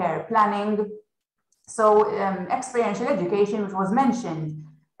 pharmaceutical care planning. So experiential education, which was mentioned,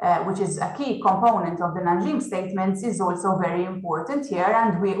 which is a key component of the Nanjing statements, is also very important here,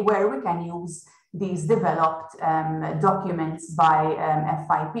 and where we can use these developed documents by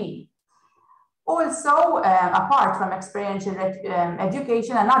FIP. Also, apart from experiential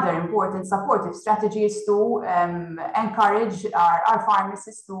education, another important supportive strategy is to encourage our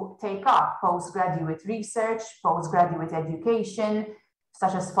pharmacists to take up postgraduate research, postgraduate education,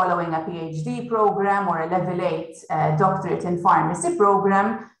 such as following a PhD program or a level 8 doctorate in pharmacy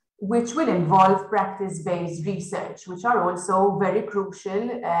program, which will involve practice-based research, which are also very crucial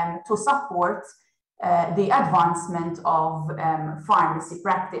to support the advancement of pharmacy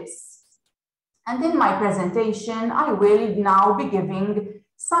practice. And in my presentation, I will now be giving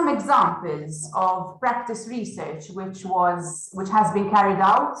some examples of practice research which has been carried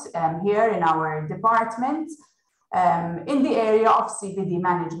out here in our department in the area of CVD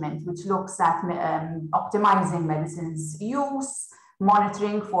management, which looks at optimizing medicines use,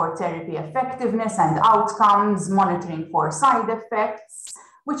 monitoring for therapy effectiveness and outcomes, monitoring for side effects,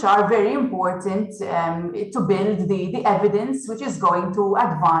 which are very important to build the evidence which is going to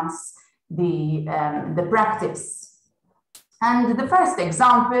advance the practice. And the first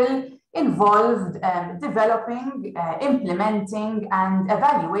example involved developing, implementing, and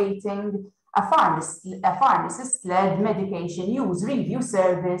evaluating a pharmacist-led medication use review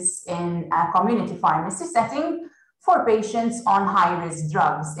service in a community pharmacy setting for patients on high-risk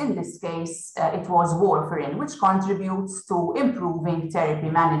drugs. In this case, it was warfarin, which contributes to improving therapy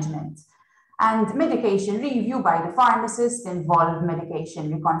management. And medication review by the pharmacist involved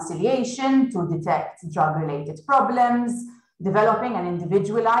medication reconciliation to detect drug-related problems, developing an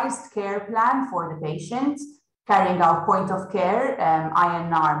individualized care plan for the patient, carrying out point-of-care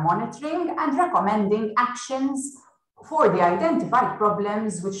INR monitoring, and recommending actions for the identified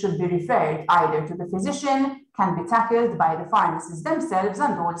problems, which should be referred either to the physician, can be tackled by the pharmacists themselves,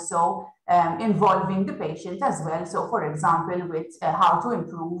 and also involving the patient as well. So, for example, with how to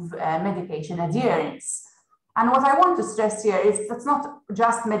improve medication adherence. And what I want to stress here is that's not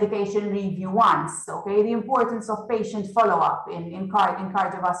just medication review once, okay? The importance of patient follow-up in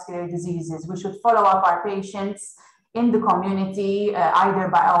cardiovascular diseases. We should follow up our patients in the community, either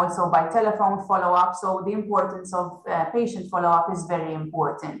by telephone follow-up. So the importance of patient follow-up is very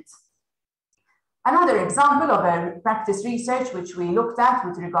important. Another example of a practice research which we looked at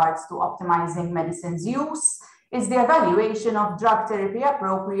with regards to optimizing medicines use is the evaluation of drug therapy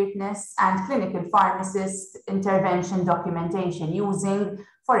appropriateness and clinical pharmacist intervention documentation using,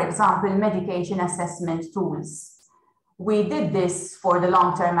 for example, medication assessment tools. We did this for the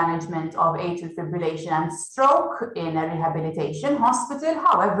long-term management of atrial fibrillation and stroke in a rehabilitation hospital.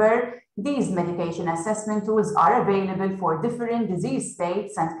 However, these medication assessment tools are available for different disease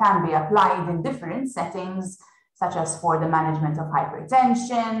states and can be applied in different settings, such as for the management of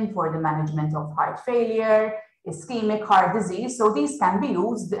hypertension, for the management of heart failure, ischemic heart disease. So these can be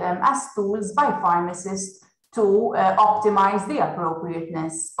used as tools by pharmacists to optimize the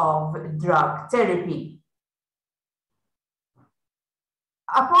appropriateness of drug therapy.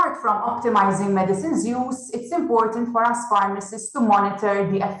 Apart from optimizing medicines use, it's important for us pharmacists to monitor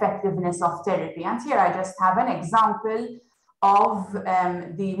the effectiveness of therapy. And here I just have an example of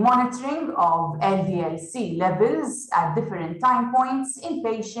the monitoring of LDL-C levels at different time points in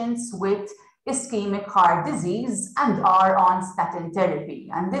patients with ischemic heart disease and are on statin therapy.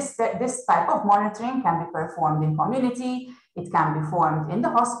 And this type of monitoring can be performed in community. It can be performed in the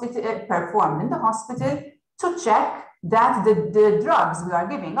hospital to check that the drugs we are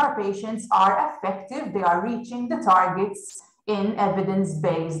giving our patients are effective, they are reaching the targets in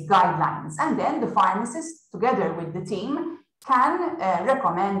evidence-based guidelines. And then the pharmacist, together with the team, can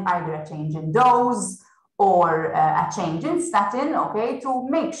recommend either a change in dose or a change in statin, okay, to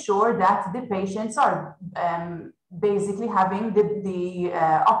make sure that the patients are basically having the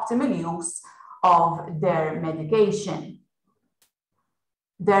optimal use of their medication.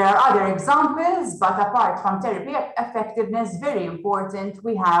 There are other examples, but apart from therapy effectiveness, very important,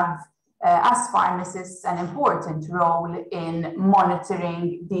 we have, as pharmacists, an important role in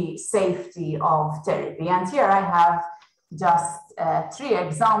monitoring the safety of therapy. And here I have just 3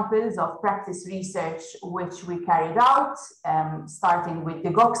 examples of practice research which we carried out, starting with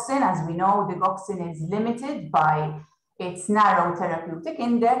digoxin. As we know, digoxin is limited by its narrow therapeutic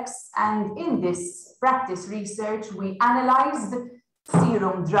index. And in this practice research, we analyzed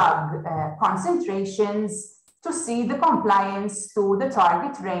serum drug concentrations to see the compliance to the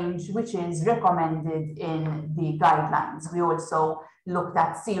target range, which is recommended in the guidelines. We also looked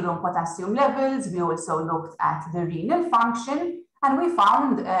at serum potassium levels. We also looked at the renal function, and we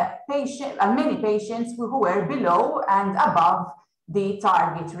found many patients who were below and above the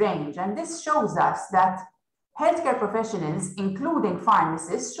target range. And this shows us that healthcare professionals, including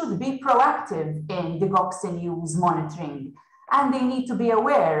pharmacists, should be proactive in digoxin use monitoring, and they need to be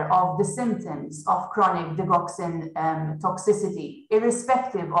aware of the symptoms of chronic digoxin toxicity,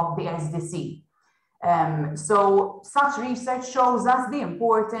 irrespective of the SDC. So such research shows us the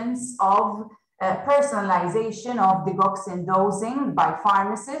importance of personalization of digoxin dosing by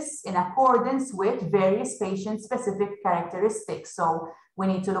pharmacists in accordance with various patient-specific characteristics. So we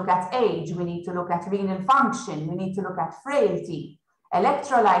need to look at age, we need to look at renal function, we need to look at frailty,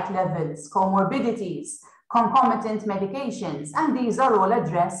 electrolyte levels, comorbidities, concomitant medications, and these are all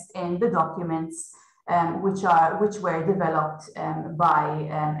addressed in the documents which were developed by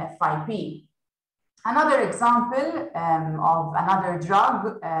FIP. Another example of another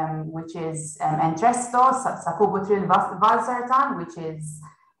drug, which is Entresto, sacubitril valsartan, which is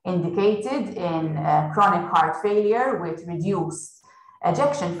indicated in chronic heart failure with reduced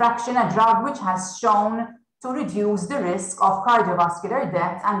ejection fraction, a drug which has shown to reduce the risk of cardiovascular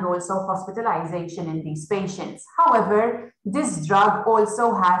death and also hospitalization in these patients. However, this drug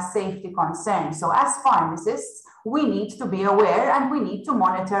also has safety concerns. So as pharmacists, we need to be aware and we need to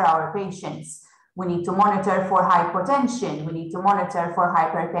monitor our patients. We need to monitor for hypotension, we need to monitor for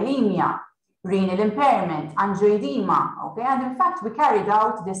hyperkalemia, renal impairment, angioedema, okay? And in fact, we carried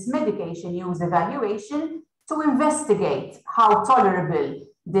out this medication use evaluation to investigate how tolerable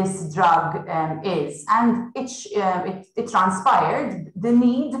this drug is. And it transpired the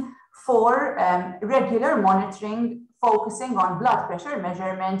need for regular monitoring, focusing on blood pressure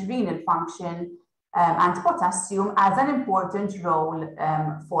measurement, renal function, and potassium as an important role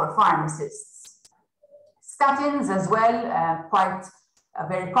for pharmacists. Statins as well, quite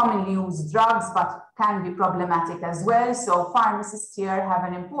very commonly used drugs, but can be problematic as well. So pharmacists here have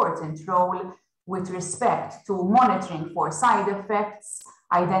an important role with respect to monitoring for side effects,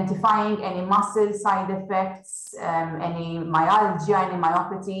 identifying any muscle side effects, any myalgia, any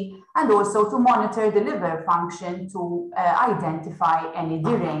myopathy, and also to monitor the liver function to identify any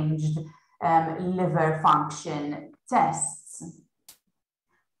deranged liver function tests.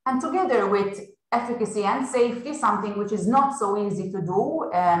 And together with efficacy and safety, something which is not so easy to do,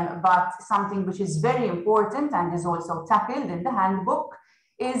 but something which is very important and is also tackled in the handbook,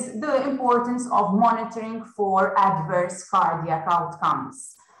 is the importance of monitoring for adverse cardiac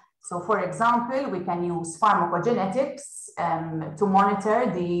outcomes. So for example, we can use pharmacogenetics to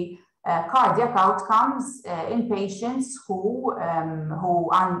monitor the cardiac outcomes in patients who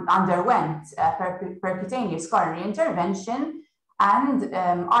underwent percutaneous coronary intervention and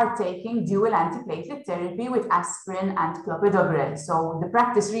are taking dual antiplatelet therapy with aspirin and clopidogrel. So the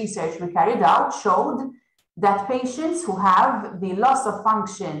practice research we carried out showed that patients who have the loss of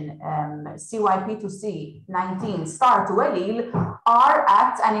function CYP2C19 star 2 allele are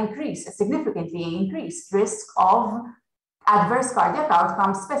at a significantly increased risk of adverse cardiac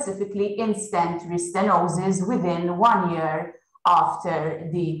outcomes, specifically in-stent restenosis within 1 year after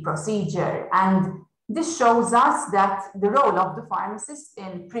the procedure. And this shows us that the role of the pharmacist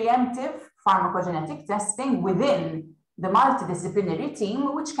in preemptive pharmacogenetic testing within the multidisciplinary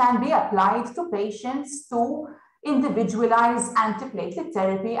team, which can be applied to patients to individualize antiplatelet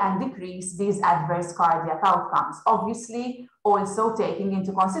therapy and decrease these adverse cardiac outcomes. Obviously, also taking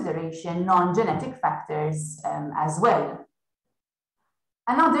into consideration non-genetic factors as well.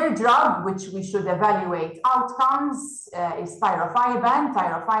 Another drug which we should evaluate outcomes is tirofiban.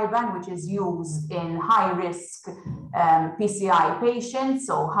 Tirofiban, which is used in high-risk PCI patients,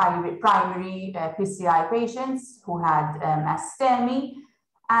 so primary PCI patients who had a STEMI.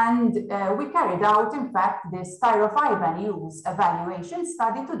 And we carried out, in fact, this tirofiban use evaluation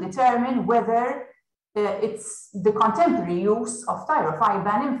study to determine whether the contemporary use of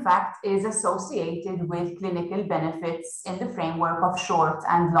tirofiban, in fact, is associated with clinical benefits in the framework of short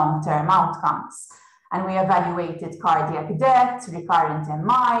and long-term outcomes. And we evaluated cardiac death, recurrent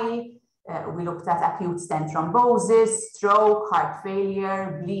MI, we looked at acute stent thrombosis, stroke, heart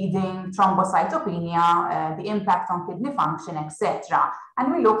failure, bleeding, thrombocytopenia, the impact on kidney function, etc.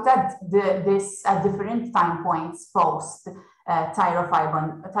 And we looked at this at different time points post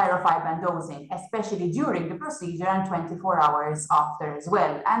tirofiban dosing, especially during the procedure and 24 hours after as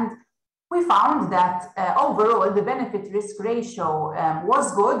well. And we found that overall the benefit-risk ratio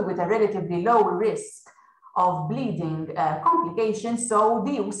was good, with a relatively low risk of bleeding complications. So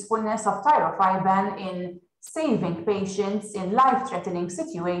the usefulness of tirofiban in saving patients in life-threatening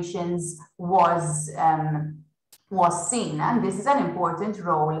situations was seen, and this is an important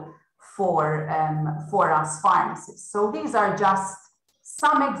role for us pharmacists. So these are just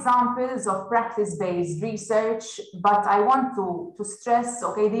some examples of practice-based research, but I want to stress,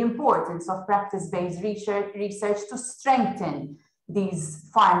 the importance of practice-based research to strengthen these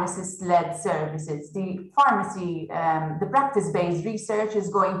pharmacist-led services. The practice-based research is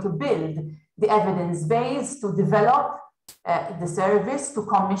going to build the evidence base to develop the service, to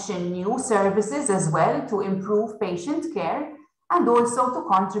commission new services as well, to improve patient care, and also to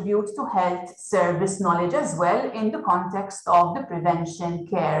contribute to health service knowledge as well in the context of the prevention,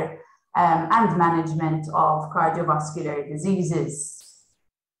 care, and management of cardiovascular diseases.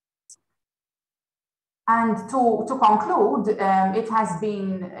 And to conclude, it has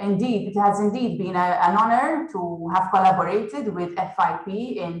indeed been an honor to have collaborated with FIP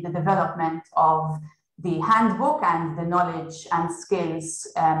in the development of the handbook and the knowledge and skills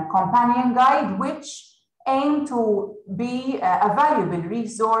companion guide, which aim to be a valuable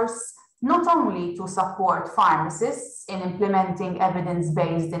resource not only to support pharmacists in implementing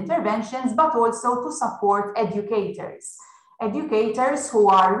evidence-based interventions, but also to support educators who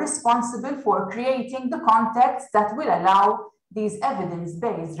are responsible for creating the context that will allow these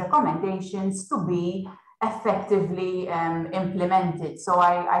evidence-based recommendations to be effectively implemented. So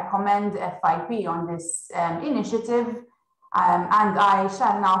I commend FIP on this initiative, and I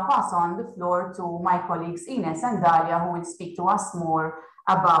shall now pass on the floor to my colleagues Ines and Dalia, who will speak to us more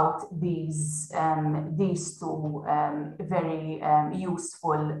about these two very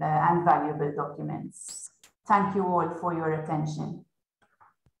useful and valuable documents. Thank you all for your attention.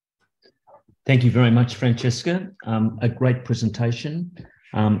 Thank you very much, Francesca. A great presentation,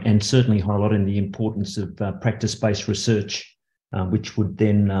 and certainly highlighting the importance of practice-based research, which would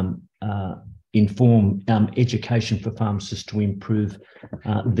then inform education for pharmacists to improve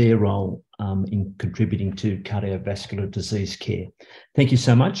their role in contributing to cardiovascular disease care. Thank you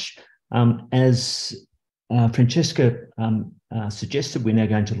so much. As Francesca suggested, we're now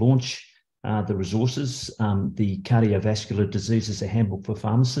going to launch the resources, the Cardiovascular Diseases, a Handbook for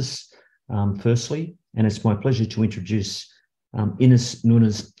Pharmacists, firstly. And it's my pleasure to introduce Ines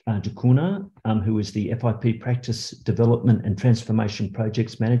Nunes de Cunha, who is the FIP Practice Development and Transformation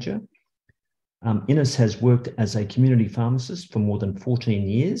Projects Manager. Ines has worked as a community pharmacist for more than 14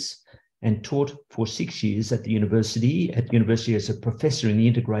 years and taught for 6 years at the university as a professor in the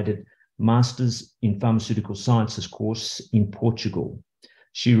Integrated Masters in Pharmaceutical Sciences course in Portugal.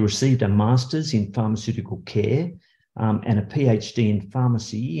 She received a Master's in Pharmaceutical Care and a PhD in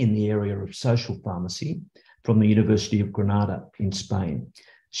Pharmacy in the area of social pharmacy from the University of Granada in Spain.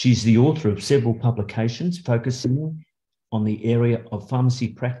 She's the author of several publications focusing on the area of pharmacy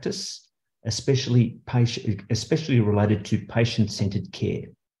practice, especially related to patient-centered care.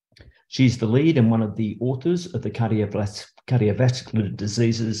 She's the lead and one of the authors of the Cardiovascular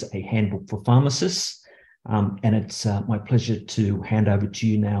Diseases, a Handbook for Pharmacists. And it's my pleasure to hand over to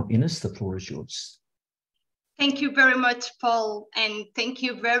you now, Ines. The floor is yours. Thank you very much, Paul, and thank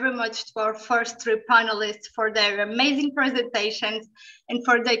you very much to our first three panelists for their amazing presentations and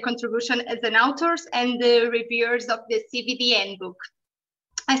for their contribution as an authors and the reviewers of the CVD handbook.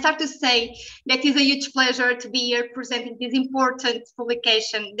 I start to say that it is a huge pleasure to be here presenting this important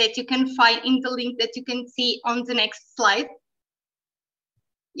publication that you can find in the link that you can see on the next slide.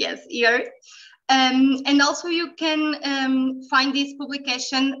 Yes, here. And also you can find this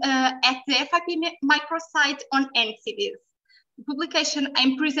publication at the FIP microsite on NCDs. publication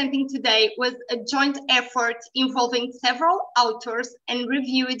I'm presenting today was a joint effort involving several authors and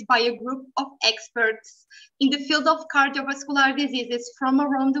reviewed by a group of experts in the field of cardiovascular diseases from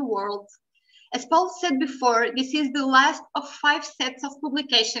around the world. As Paul said before, this is the last of 5 sets of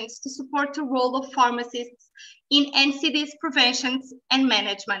publications to support the role of pharmacists in NCDs prevention and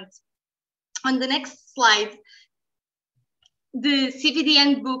management. On the next slide, the CVD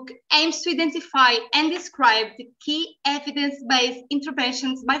handbook aims to identify and describe the key evidence-based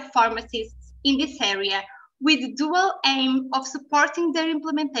interventions by pharmacists in this area, with the dual aim of supporting their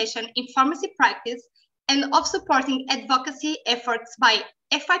implementation in pharmacy practice and of supporting advocacy efforts by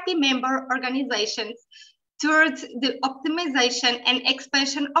FIP member organizations towards the optimization and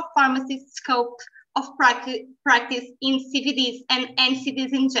expansion of pharmacists' scope of practice in CVDs and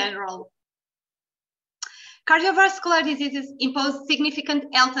NCDs in general. Cardiovascular diseases impose significant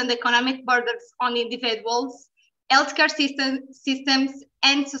health and economic burdens on individuals, healthcare systems,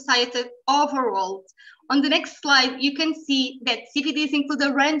 and society overall. On the next slide, you can see that CVDs include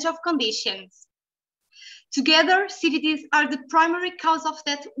a range of conditions. Together, CVDs are the primary cause of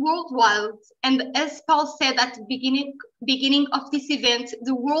death worldwide, and as Paul said at the beginning of this event,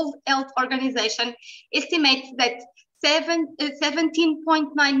 the World Health Organization estimates that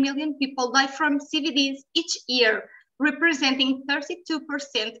 17.9 million people die from CVDs each year, representing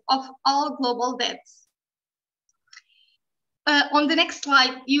 32% of all global deaths. On the next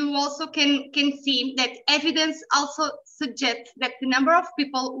slide, you also can see that evidence also suggests that the number of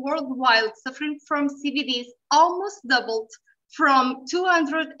people worldwide suffering from CVDs almost doubled from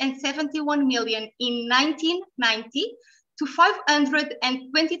 271 million in 1990 to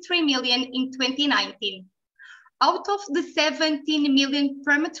 523 million in 2019. Out of the 17 million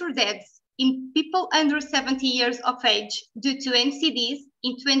premature deaths in people under 70 years of age due to NCDs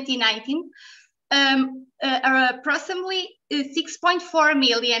in 2019, approximately 6.4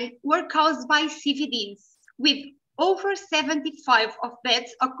 million were caused by CVDs, with over 75% of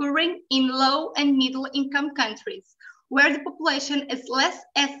deaths occurring in low and middle income countries, where the population has less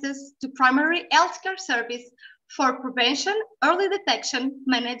access to primary healthcare service for prevention, early detection,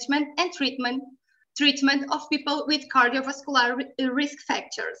 management, and treatment of people with cardiovascular risk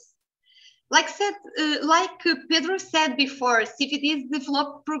factors. Like Pedro said before, CVDs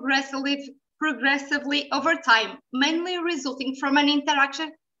develop progressively over time, mainly resulting from an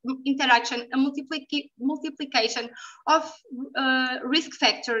interaction, a multiplication of risk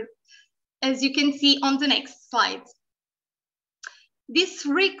factors, as you can see on the next slide. These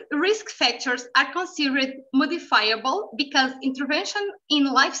risk factors are considered modifiable because intervention in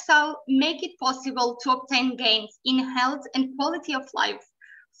lifestyle make it possible to obtain gains in health and quality of life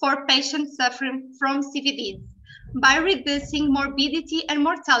for patients suffering from CVDs by reducing morbidity and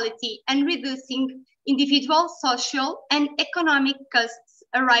mortality and reducing individual social and economic costs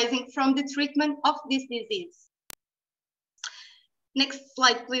arising from the treatment of this disease. Next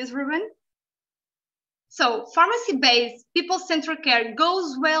slide, please, Ruben. So pharmacy-based people-centered care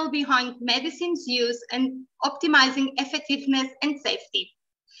goes well behind medicine's use and optimizing effectiveness and safety.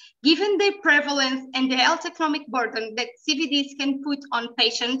 Given their prevalence and the health economic burden that CVDs can put on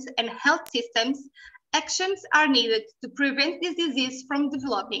patients and health systems, actions are needed to prevent this disease from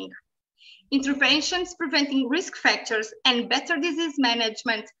developing. Interventions preventing risk factors and better disease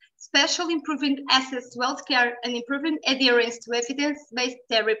management, especially improving access to healthcare and improving adherence to evidence-based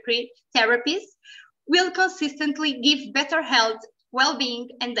therapies, will consistently give better health, well-being,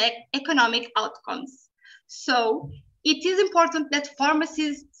 and economic outcomes. So it is important that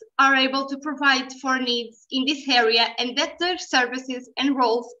pharmacists are able to provide for needs in this area and that their services and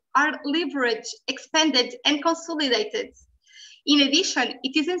roles are leveraged, expanded, and consolidated. In addition,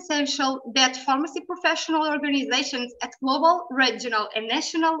 it is essential that pharmacy professional organizations at global, regional, and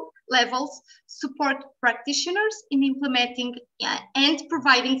national levels support practitioners in implementing and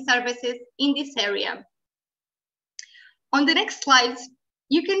providing services in this area. On the next slide,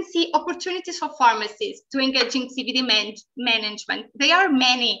 you can see opportunities for pharmacists to engage in CVD management. They are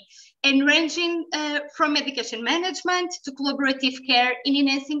many and ranging from medication management to collaborative care in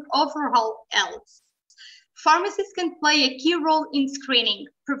enhancing overall health. Pharmacists can play a key role in screening,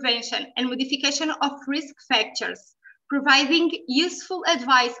 prevention, and modification of risk factors, providing useful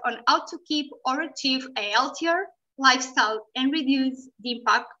advice on how to keep or achieve a healthier lifestyle and reduce the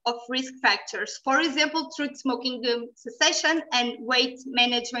impact of risk factors, for example, through smoking cessation and weight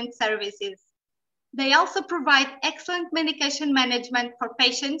management services. They also provide excellent medication management for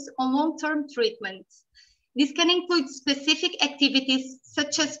patients on long-term treatments. This can include specific activities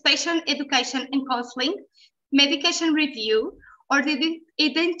such as patient education and counseling, medication review, or the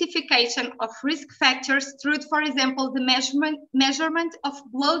identification of risk factors through, for example, the measurement of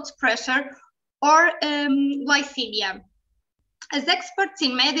blood pressure or glycemia. As experts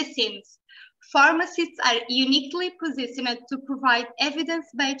in medicines, pharmacists are uniquely positioned to provide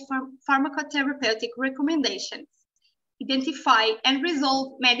evidence-based pharmacotherapeutic recommendations, identify and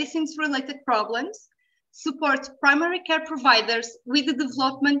resolve medicines-related problems, support primary care providers with the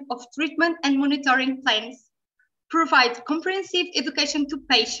development of treatment and monitoring plans, provide comprehensive education to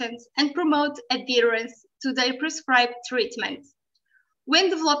patients, and promote adherence to their prescribed treatment. When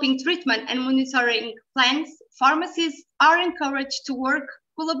developing treatment and monitoring plans, pharmacists are encouraged to work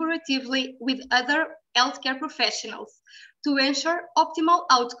collaboratively with other healthcare professionals to ensure optimal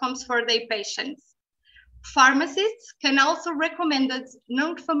outcomes for their patients. Pharmacists can also recommend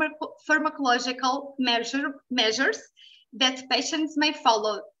non-pharmacological measures that patients may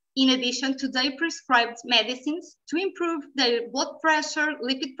follow in addition to their prescribed medicines to improve their blood pressure,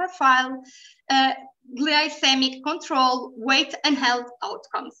 lipid profile, glycemic control, weight, and health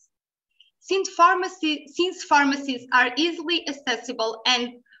outcomes. Since pharmacies are easily accessible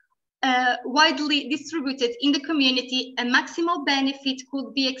and widely distributed in the community, a maximal benefit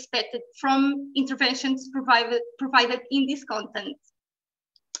could be expected from interventions provided in this content.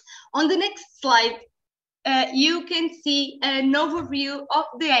 On the next slide, you can see an overview of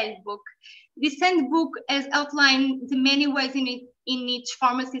the handbook. This handbook has outlined the many ways in which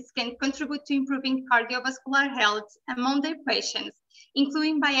pharmacists can contribute to improving cardiovascular health among their patients,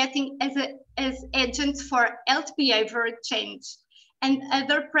 including by acting as agents for health behavior change and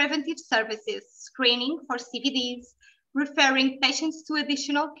other preventive services, screening for CVDs, referring patients to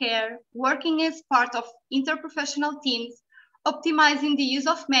additional care, working as part of interprofessional teams, optimizing the use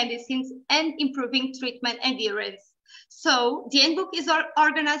of medicines, and improving treatment adherence. So the handbook is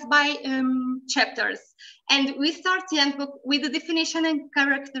organized by chapters, and we start the handbook with the definition and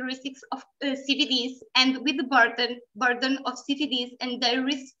characteristics of CVDs and with the burden of CVDs and their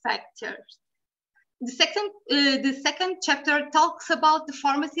risk factors. The second chapter talks about the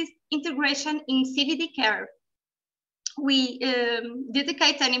pharmacist integration in CVD care. We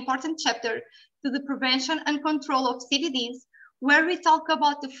dedicate an important chapter to the prevention and control of CVDs, where we talk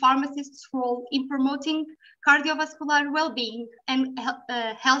about the pharmacist's role in promoting cardiovascular well-being and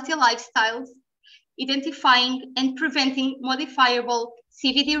healthy lifestyles, identifying and preventing modifiable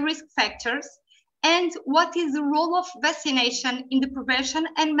CVD risk factors, and what is the role of vaccination in the prevention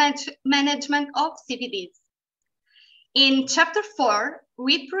and management of CVDs. In chapter 4,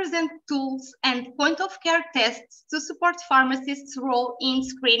 we present tools and point-of-care tests to support pharmacists' role in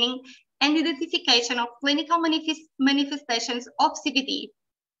screening and identification of clinical manifestations of CVD.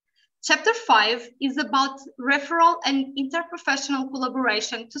 Chapter 5 is about referral and interprofessional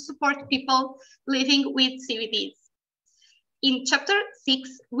collaboration to support people living with CVDs. In chapter 6,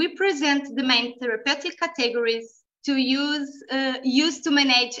 we present the main therapeutic categories to use to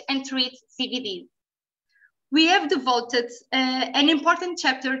manage and treat CVDs. We have devoted an important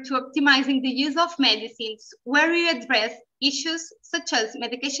chapter to optimizing the use of medicines, where we address issues such as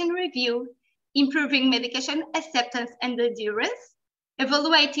medication review, improving medication acceptance and adherence,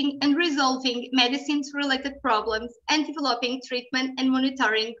 evaluating and resolving medicines-related problems, and developing treatment and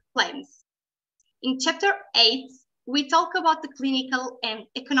monitoring plans. In chapter 8, we talk about the clinical and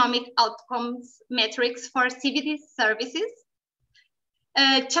economic outcomes metrics for CVD services.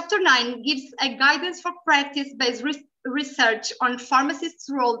 Chapter 9 gives a guidance for practice-based research on pharmacists'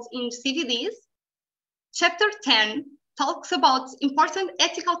 roles in CVDs. Chapter 10 talks about important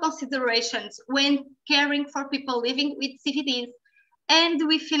ethical considerations when caring for people living with CVDs. And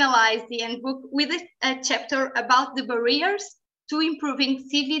we finalize the handbook with a chapter about the barriers to improving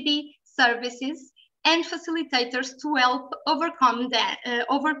CVD services and facilitators to help overcome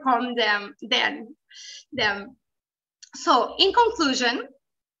them. So, in conclusion,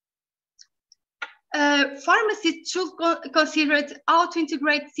 pharmacists should consider how to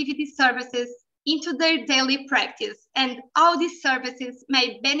integrate CVD services into their daily practice and how these services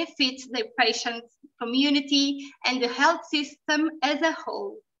may benefit their patients, community, and the health system as a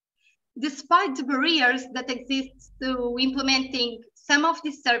whole. Despite the barriers that exist to implementing some of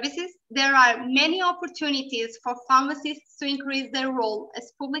these services, there are many opportunities for pharmacists to increase their role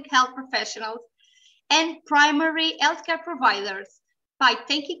as public health professionals and primary healthcare providers by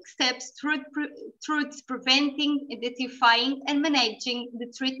taking steps towards preventing, identifying, and managing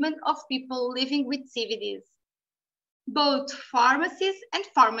the treatment of people living with CVDs. Both pharmacies and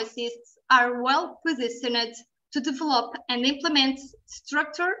pharmacists are well positioned to develop and implement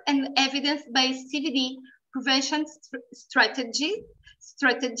structured and evidence-based CVD prevention strategies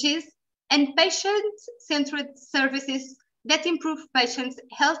and patient-centered services that improve patients'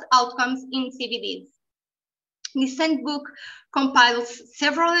 health outcomes in CVDs. This handbook compiles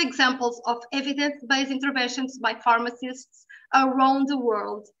several examples of evidence-based interventions by pharmacists around the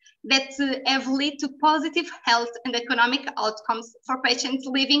world that have led to positive health and economic outcomes for patients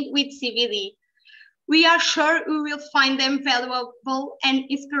living with CVD. We are sure we will find them valuable and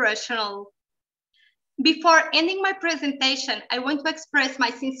inspirational. Before ending my presentation, I want to express my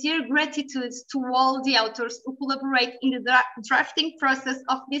sincere gratitude to all the authors who collaborate in the drafting process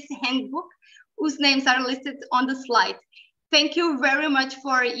of this handbook, whose names are listed on the slide. Thank you very much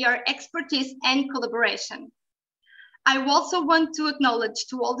for your expertise and collaboration. I also want to acknowledge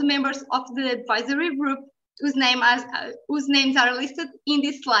to all the members of the advisory group whose names are listed in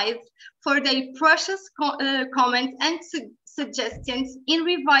this slide for their precious comments and suggestions in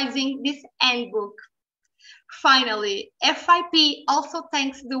revising this handbook. Finally, FIP also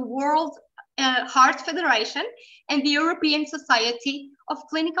thanks the World Heart Federation and the European Society of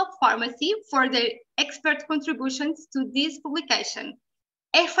Clinical Pharmacy for their expert contributions to this publication.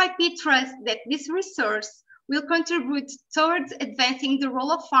 FIP trusts that this resource will contribute towards advancing the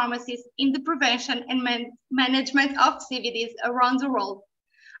role of pharmacists in the prevention and management of CVDs around the world.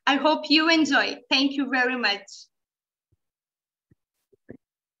 I hope you enjoy. Thank you very much.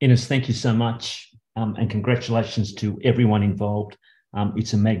 Ines, thank you so much, and congratulations to everyone involved.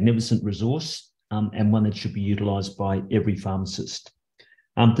 It's a magnificent resource and one that should be utilised by every pharmacist.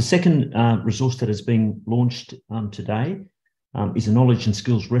 The second resource that has been launched today is a knowledge and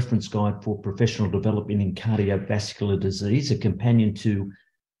skills reference guide for professional development in cardiovascular disease, a companion to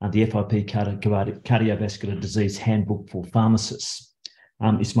the FIP Cardiovascular Disease Handbook for Pharmacists.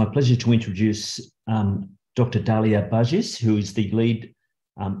 It's my pleasure to introduce Dr. Dalia Burgess, who is the lead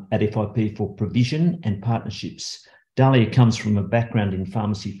at FIP for provision and partnerships. Dalia comes from a background in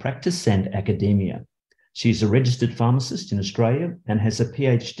pharmacy practice and academia. She is a registered pharmacist in Australia and has a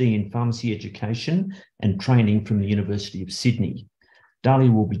PhD in pharmacy education and training from the University of Sydney.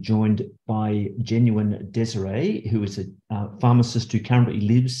 Dalia will be joined by Genuine Desiree, who is a pharmacist who currently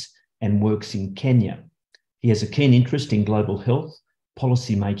lives and works in Kenya. He has a keen interest in global health,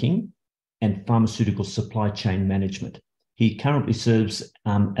 policy making, and pharmaceutical supply chain management. He currently serves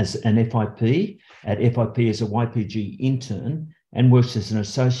as an FIP at FIP as a YPG intern and works as an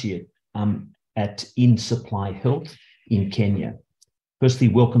associate at In Supply Health in Kenya. Firstly,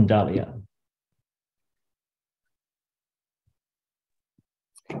 welcome, Dalia.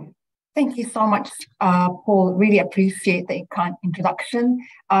 Thank you so much, Paul. Really appreciate the kind introduction.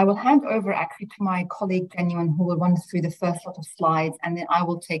 I will hand over actually to my colleague, Genuine, who will run through the first lot of slides, and then I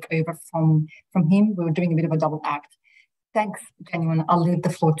will take over from him. We were doing a bit of a double act. Thanks, Genuine. I'll leave the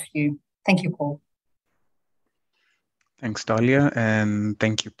floor to you. Thank you, Paul. Thanks, Dalia, and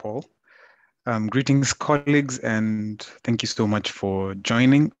thank you, Paul. Greetings, colleagues, and thank you so much for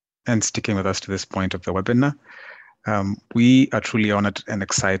joining and sticking with us to this point of the webinar. We are truly honored and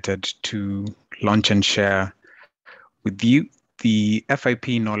excited to launch and share with you the FIP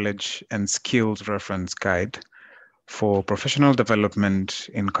Knowledge and Skills Reference Guide for professional development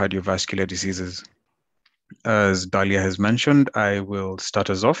in cardiovascular diseases. As Dalia has mentioned, I will start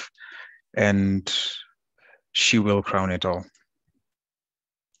us off and she will crown it all.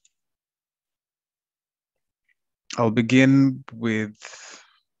 I'll begin with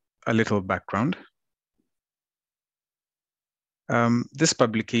a little background. This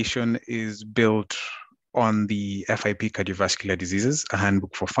publication is built on the FIP Cardiovascular Diseases, a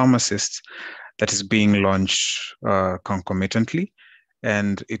handbook for pharmacists that is being launched concomitantly.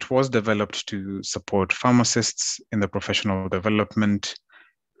 And it was developed to support pharmacists in their professional development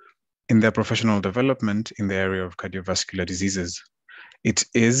in the area of cardiovascular diseases. It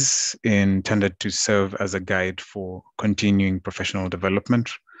is intended to serve as a guide for continuing professional development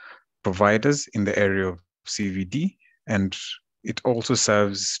providers in the area of CVD, and it also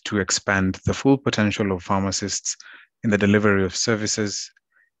serves to expand the full potential of pharmacists in the delivery of services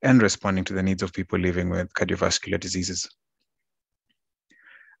and responding to the needs of people living with cardiovascular diseases.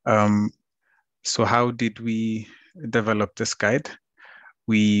 So how did we develop this guide?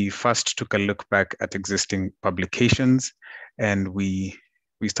 We first took a look back at existing publications, and we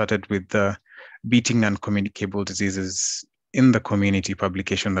started with the Beating Non-Communicable Diseases in the Community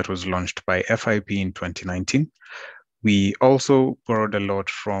publication that was launched by FIP in 2019. We also borrowed a lot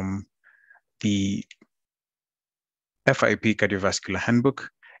from the FIP Cardiovascular Handbook,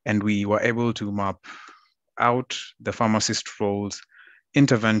 and we were able to map out the pharmacist roles,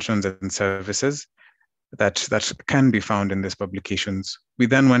 interventions, and services that can be found in these publications. We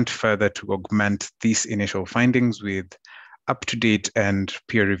then went further to augment these initial findings with up-to-date and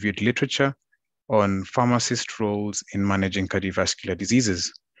peer-reviewed literature on pharmacist roles in managing cardiovascular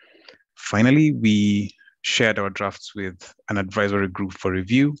diseases. Finally, we shared our drafts with an advisory group for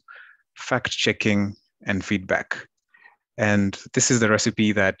review, fact-checking, and feedback. And this is the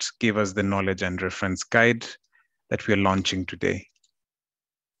recipe that gave us the knowledge and reference guide that we are launching today.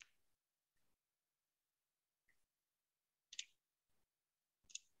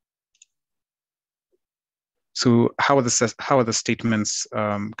 So how are the statements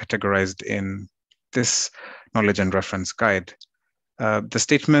categorized in this knowledge and reference guide? The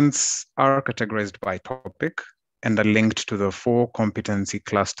statements are categorized by topic and are linked to the 4 competency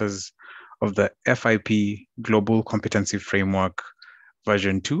clusters of the FIP Global Competency Framework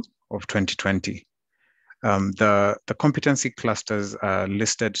version 2 of 2020. The competency clusters are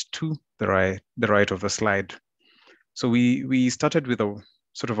listed to the right of the slide. So we started with a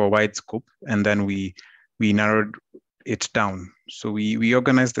sort of a wide scope, and then we narrowed it down. So we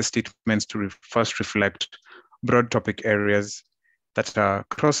organized the statements to first reflect broad topic areas that are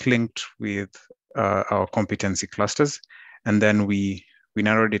cross-linked with our competency clusters. And then we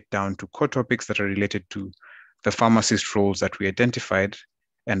narrowed it down to core topics that are related to the pharmacist roles that we identified.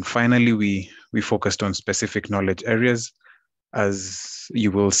 And finally, we focused on specific knowledge areas, as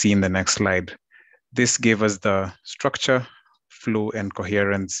you will see in the next slide. This gave us the structure, flow, and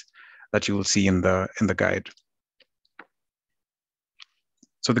coherence that you will see in the guide.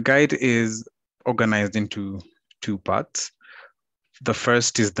 So the guide is organized into 2 parts. The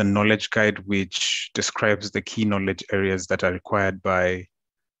first is the knowledge guide, which describes the key knowledge areas that are required by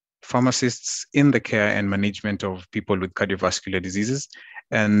pharmacists in the care and management of people with cardiovascular diseases.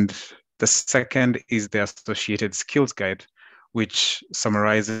 And the second is the associated skills guide, which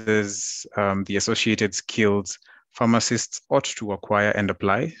summarizes the associated skills pharmacists ought to acquire and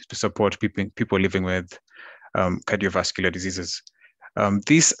apply to support people living with cardiovascular diseases.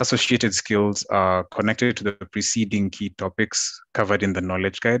 These associated skills are connected to the preceding key topics covered in the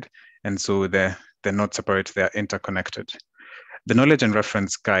knowledge guide, and so they're not separate, they're interconnected. The knowledge and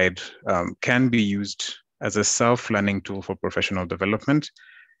reference guide can be used as a self-learning tool for professional development,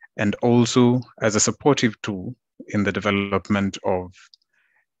 and also as a supportive tool in the development of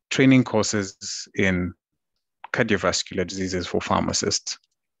training courses in cardiovascular diseases for pharmacists.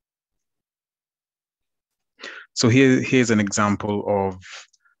 So here's an example of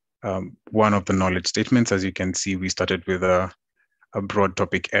one of the knowledge statements. As you can see, we started with a broad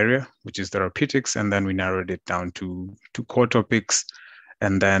topic area, which is therapeutics, and then we narrowed it down to 2 core topics,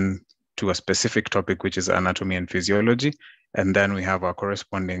 and then to a specific topic, which is anatomy and physiology. And then we have our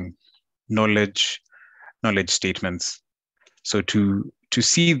corresponding knowledge statements. So to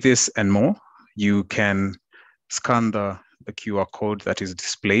see this and more, you can scan the QR code that is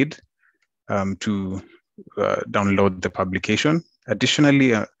displayed to download the publication.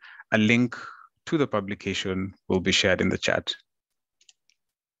 Additionally, a link to the publication will be shared in the chat.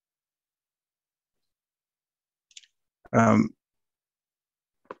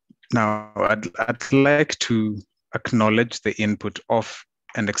 Now, I'd like to acknowledge the input of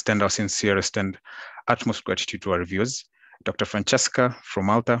and extend our sincerest and utmost gratitude to our reviewers, Dr. Francesca from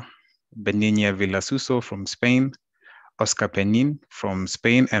Malta, Beninia Villasuso from Spain, Oscar Penin from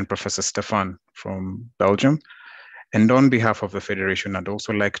Spain, and Professor Stefan from Belgium. And on behalf of the Federation, I'd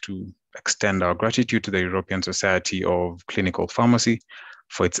also like to extend our gratitude to the European Society of Clinical Pharmacy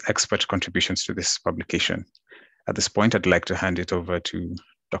for its expert contributions to this publication. At this point, I'd like to hand it over to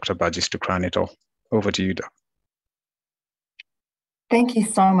Dr. Burgess to crown it all. Over to you, Doc. Thank you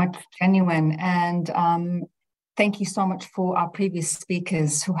so much, Genuine. And thank you so much for our previous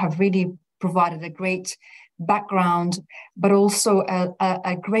speakers who have really provided a great background, but also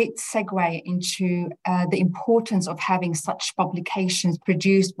a great segue into the importance of having such publications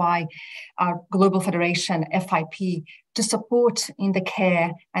produced by our Global Federation, FIP, to support in the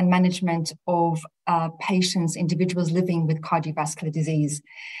care and management of patients, individuals living with cardiovascular disease.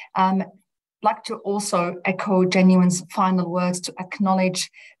 I'd like to also echo Genuine's final words to acknowledge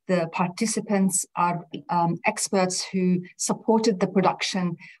the participants, our experts who supported the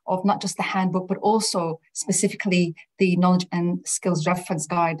production of not just the handbook, but also specifically the knowledge and skills reference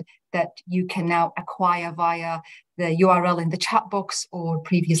guide that you can now acquire via the URL in the chat box or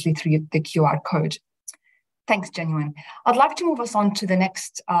previously through the QR code. Thanks, Genuine. I'd like to move us on to the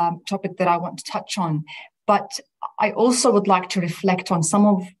next topic that I want to touch on, but I also would like to reflect on some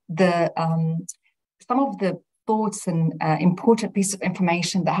of the thoughts and important pieces of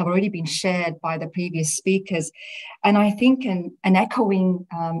information that have already been shared by the previous speakers. And I think an echoing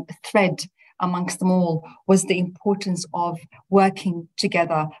thread amongst them all was the importance of working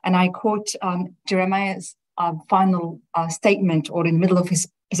together. And I quote Jeremiah's final statement, or in the middle of his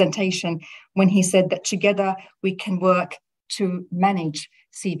presentation when he said that together we can work to manage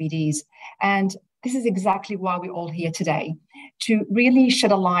CVDs. And this is exactly why we're all here today, to really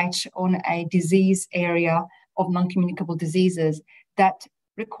shed a light on a disease area of non-communicable diseases that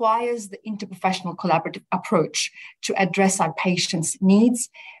requires the interprofessional collaborative approach to address our patients' needs,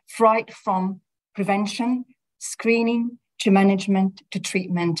 right from prevention, screening, to management, to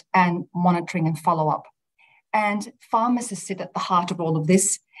treatment, and monitoring and follow-up. And pharmacists sit at the heart of all of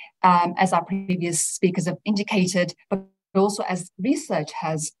this, as our previous speakers have indicated, but also as research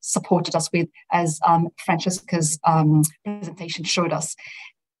has supported us with, as Francesca's presentation showed us.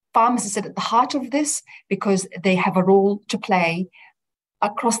 Pharmacists sit at the heart of this because they have a role to play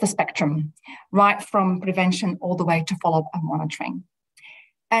across the spectrum, right from prevention all the way to follow-up and monitoring.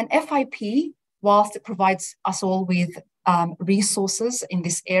 And FIP, whilst it provides us all with resources in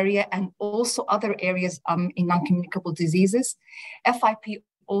this area and also other areas in non-communicable diseases, FIP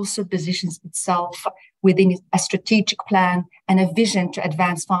also positions itself within a strategic plan and a vision to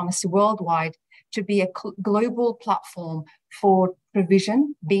advance pharmacy worldwide to be a global platform for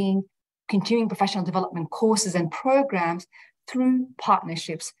provision, being continuing professional development courses and programs through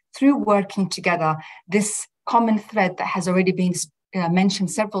partnerships, through working together, this common thread that has already been mentioned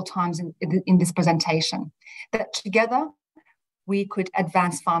several times in this presentation, that together we could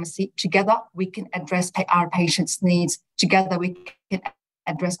advance pharmacy, together we can address our patients' needs, together we can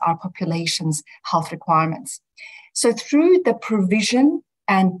address our population's health requirements. So through the provision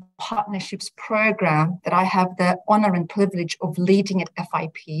and partnerships program that I have the honor and privilege of leading at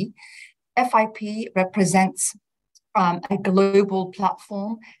FIP, FIP represents a global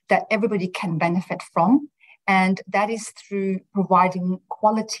platform that everybody can benefit from, and that is through providing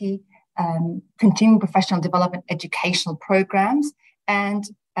quality continuing professional development educational programs and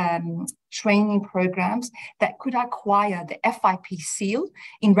training programs that could acquire the FIP seal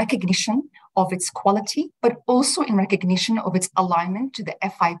in recognition of its quality, but also in recognition of its alignment to the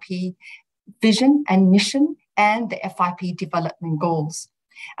FIP vision and mission and the FIP development goals.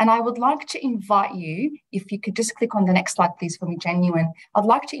 And I would like to invite you, if you could just click on the next slide, please, for me, Genuine. I'd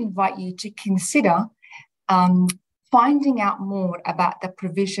like to invite you to consider finding out more about the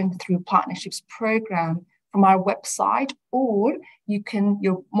provision through partnerships program from our website, or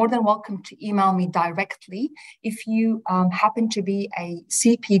you're more than welcome to email me directly if you happen to be a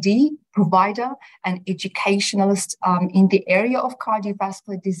CPD provider and educationalist in the area of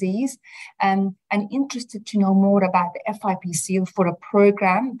cardiovascular disease and interested to know more about the FIP seal for a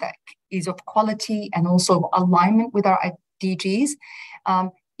program that is of quality and also alignment with our DGs.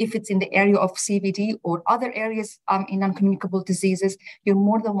 If it's in the area of CVD or other areas in non-communicable diseases, you're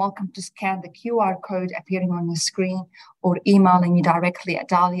more than welcome to scan the QR code appearing on your screen or emailing me directly at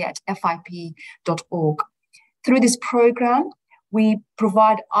dalia@fip.org. Through this program, we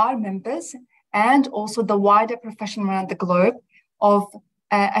provide our members and also the wider profession around the globe of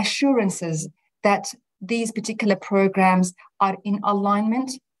assurances that these particular programs are in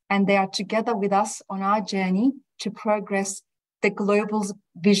alignment and they are together with us on our journey to progress the global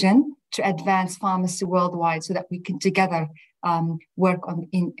vision to advance pharmacy worldwide so that we can together work on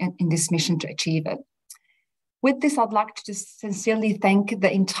in this mission to achieve it. With this, I'd like to just sincerely thank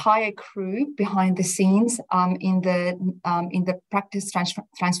the entire crew behind the scenes in the Practice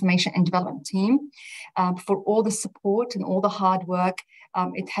Transformation and Development team for all the support and all the hard work.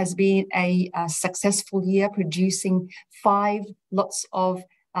 It has been a successful year, producing 5 lots of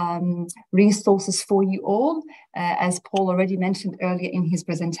resources for you all. As Paul already mentioned earlier in his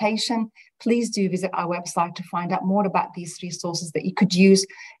presentation, please do visit our website to find out more about these resources that you could use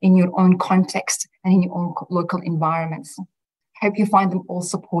in your own context and in your own local environments. Hope you find them all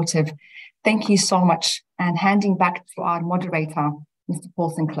supportive. Thank you so much, and handing back to our moderator, Mr.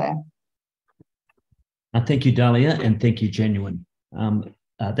 Paul Sinclair. Thank you, Dalia, and thank you, Genuine.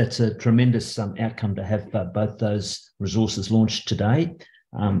 That's a tremendous outcome to have both those resources launched today.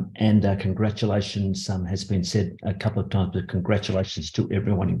 And congratulations has been said a couple of times, but congratulations to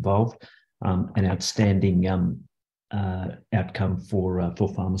everyone involved. An outstanding outcome for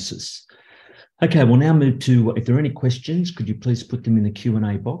pharmacists. Okay, we'll now move to, if there are any questions, could you please put them in the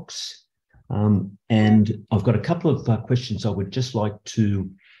Q&A box? And I've got a couple of questions I would just like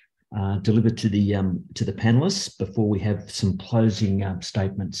to deliver to the panelists before we have some closing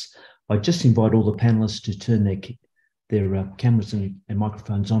statements. I just invite all the panelists to turn their cameras and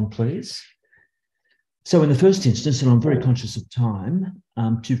microphones on, please. So in the first instance, and I'm very conscious of time,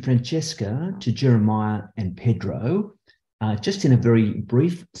 to Francesca, to Jeremiah and Pedro, just in a very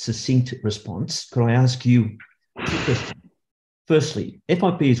brief, succinct response, could I ask you 2 questions? Firstly,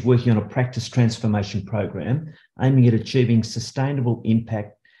 FIP is working on a practice transformation program aiming at achieving sustainable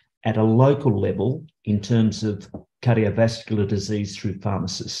impact at a local level in terms of cardiovascular disease through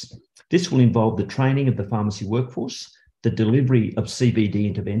pharmacists. This will involve the training of the pharmacy workforce, the delivery of CVD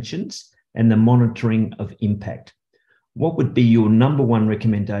interventions, and the monitoring of impact. What would be your number one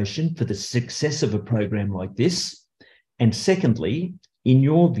recommendation for the success of a program like this? And secondly, in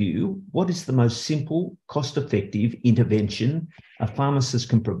your view, what is the most simple, cost-effective intervention a pharmacist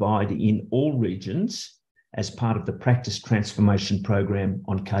can provide in all regions as part of the Practice Transformation Programme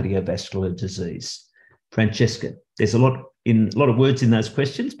on cardiovascular disease? Francesca, there's a lot of words in those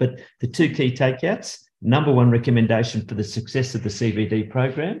questions, but the two key takeouts: number one recommendation for the success of the CVD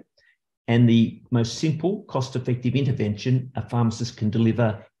program, and the most simple, cost-effective intervention a pharmacist can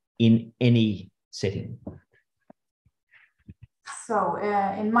deliver in any setting. So,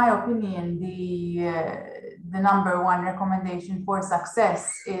 in my opinion, the number one recommendation for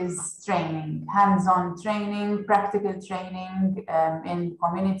success is training, hands-on training, practical training in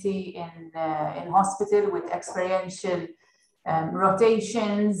community, in hospital, with experiential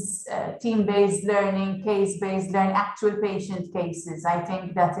rotations, team-based learning, case-based learning, actual patient cases. I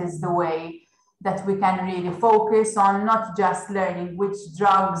think that is the way that we can really focus on, not just learning which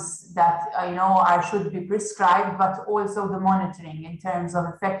drugs that should be prescribed, but also the monitoring in terms of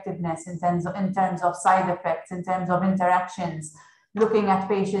effectiveness, in terms of side effects, in terms of interactions, looking at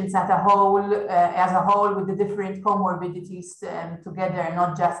patients as a whole with the different comorbidities together,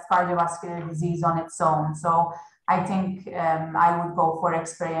 not just cardiovascular disease on its own. So I think I would go for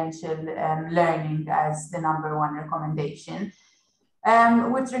experiential learning as the number one recommendation.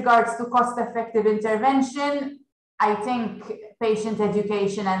 With regards to cost-effective intervention, I think patient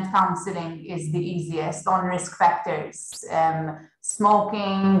education and counseling is the easiest on risk factors.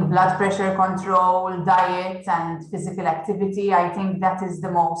 Smoking, blood pressure control, diet, and physical activity. I think that is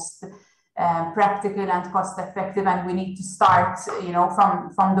the most practical and cost-effective, and we need to start,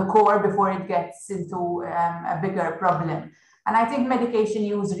 from the core before it gets into a bigger problem. And I think medication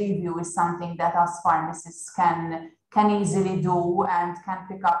use review is something that us pharmacists can easily do and can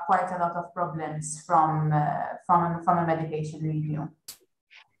pick up quite a lot of problems from a medication review.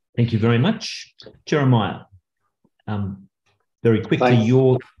 Thank you very much. Jeremiah, very quickly, Thanks.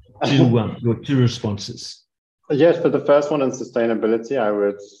 your two responses. Yes, for the first one on sustainability, I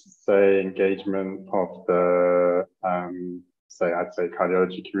would say engagement of the, I'd say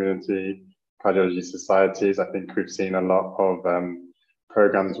cardiology community, cardiology societies. I think we've seen a lot of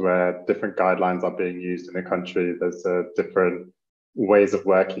programs where different guidelines are being used in the country. There's different ways of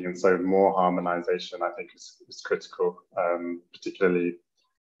working, and so more harmonization, I think, is critical, particularly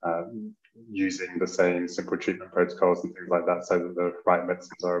using the same simple treatment protocols and things like that, so that the right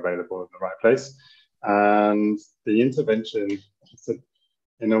medicines are available in the right place. And the intervention,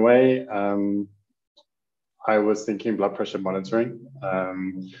 in a way, I was thinking blood pressure monitoring,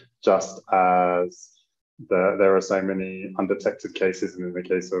 just as there are so many undetected cases, and in the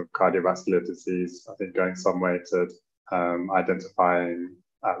case of cardiovascular disease, I think going some way to identifying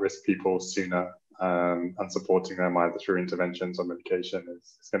at-risk people sooner and supporting them either through interventions or medication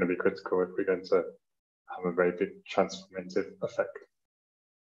is going to be critical if we're going to have a very big transformative effect.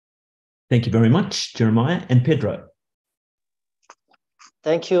 Thank you very much, Jeremiah. And Pedro.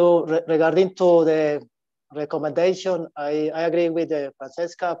 Thank you. Regarding to the recommendation, I agree with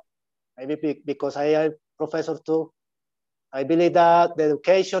Francesca, maybe because I am professor too. I believe that the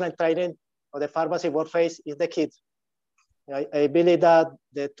education and training of the pharmacy workforce is the key. I believe that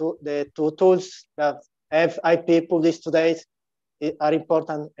the two tools that FIP published today are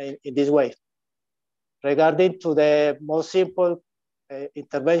important in this way. Regarding to the most simple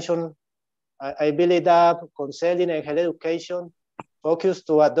intervention, I believe that counseling and health education focus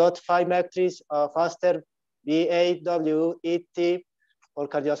to adopt 5 metrics of faster BAWET for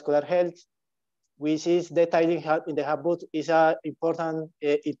cardiovascular health, which is detailed in the handbook, is an important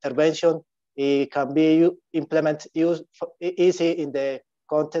intervention. It can be implemented easy in the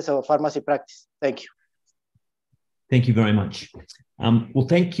context of pharmacy practice. Thank you. Thank you very much. Well,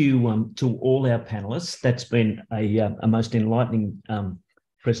 thank you to all our panelists. That's been a most enlightening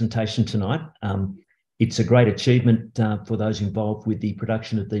presentation tonight. It's a great achievement for those involved with the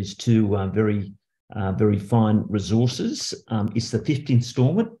production of these two very fine resources. It's the 5th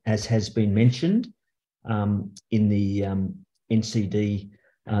instalment, as has been mentioned in the NCD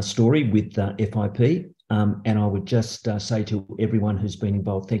story with FIP. And I would just say to everyone who's been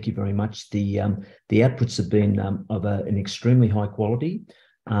involved, thank you very much. The outputs have been of an extremely high quality,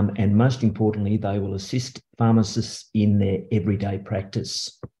 and most importantly, they will assist pharmacists in their everyday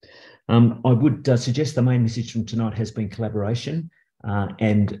practice. I would suggest the main message from tonight has been collaboration,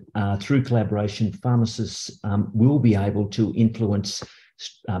 and through collaboration, pharmacists will be able to influence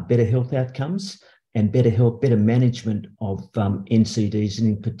better health outcomes and better management of NCDs, and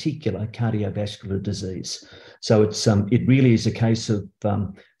in particular cardiovascular disease. So it really is a case of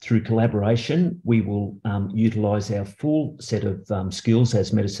through collaboration, we will utilise our full set of skills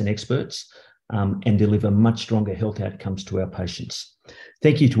as medicine experts and deliver much stronger health outcomes to our patients.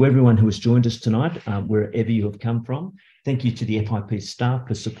 Thank you to everyone who has joined us tonight, wherever you have come from. Thank you to the FIP staff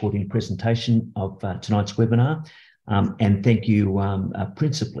for supporting presentation of tonight's webinar. And thank you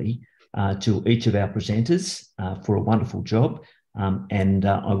principally to each of our presenters for a wonderful job. And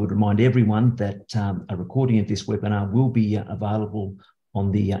I would remind everyone that a recording of this webinar will be available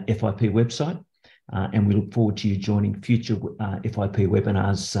on the FIP website. And we look forward to you joining future FIP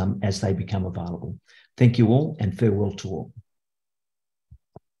webinars as they become available. Thank you all, and farewell to all.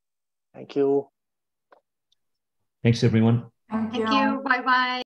 Thank you. Thanks, everyone. Thank Thank you. Bye-bye.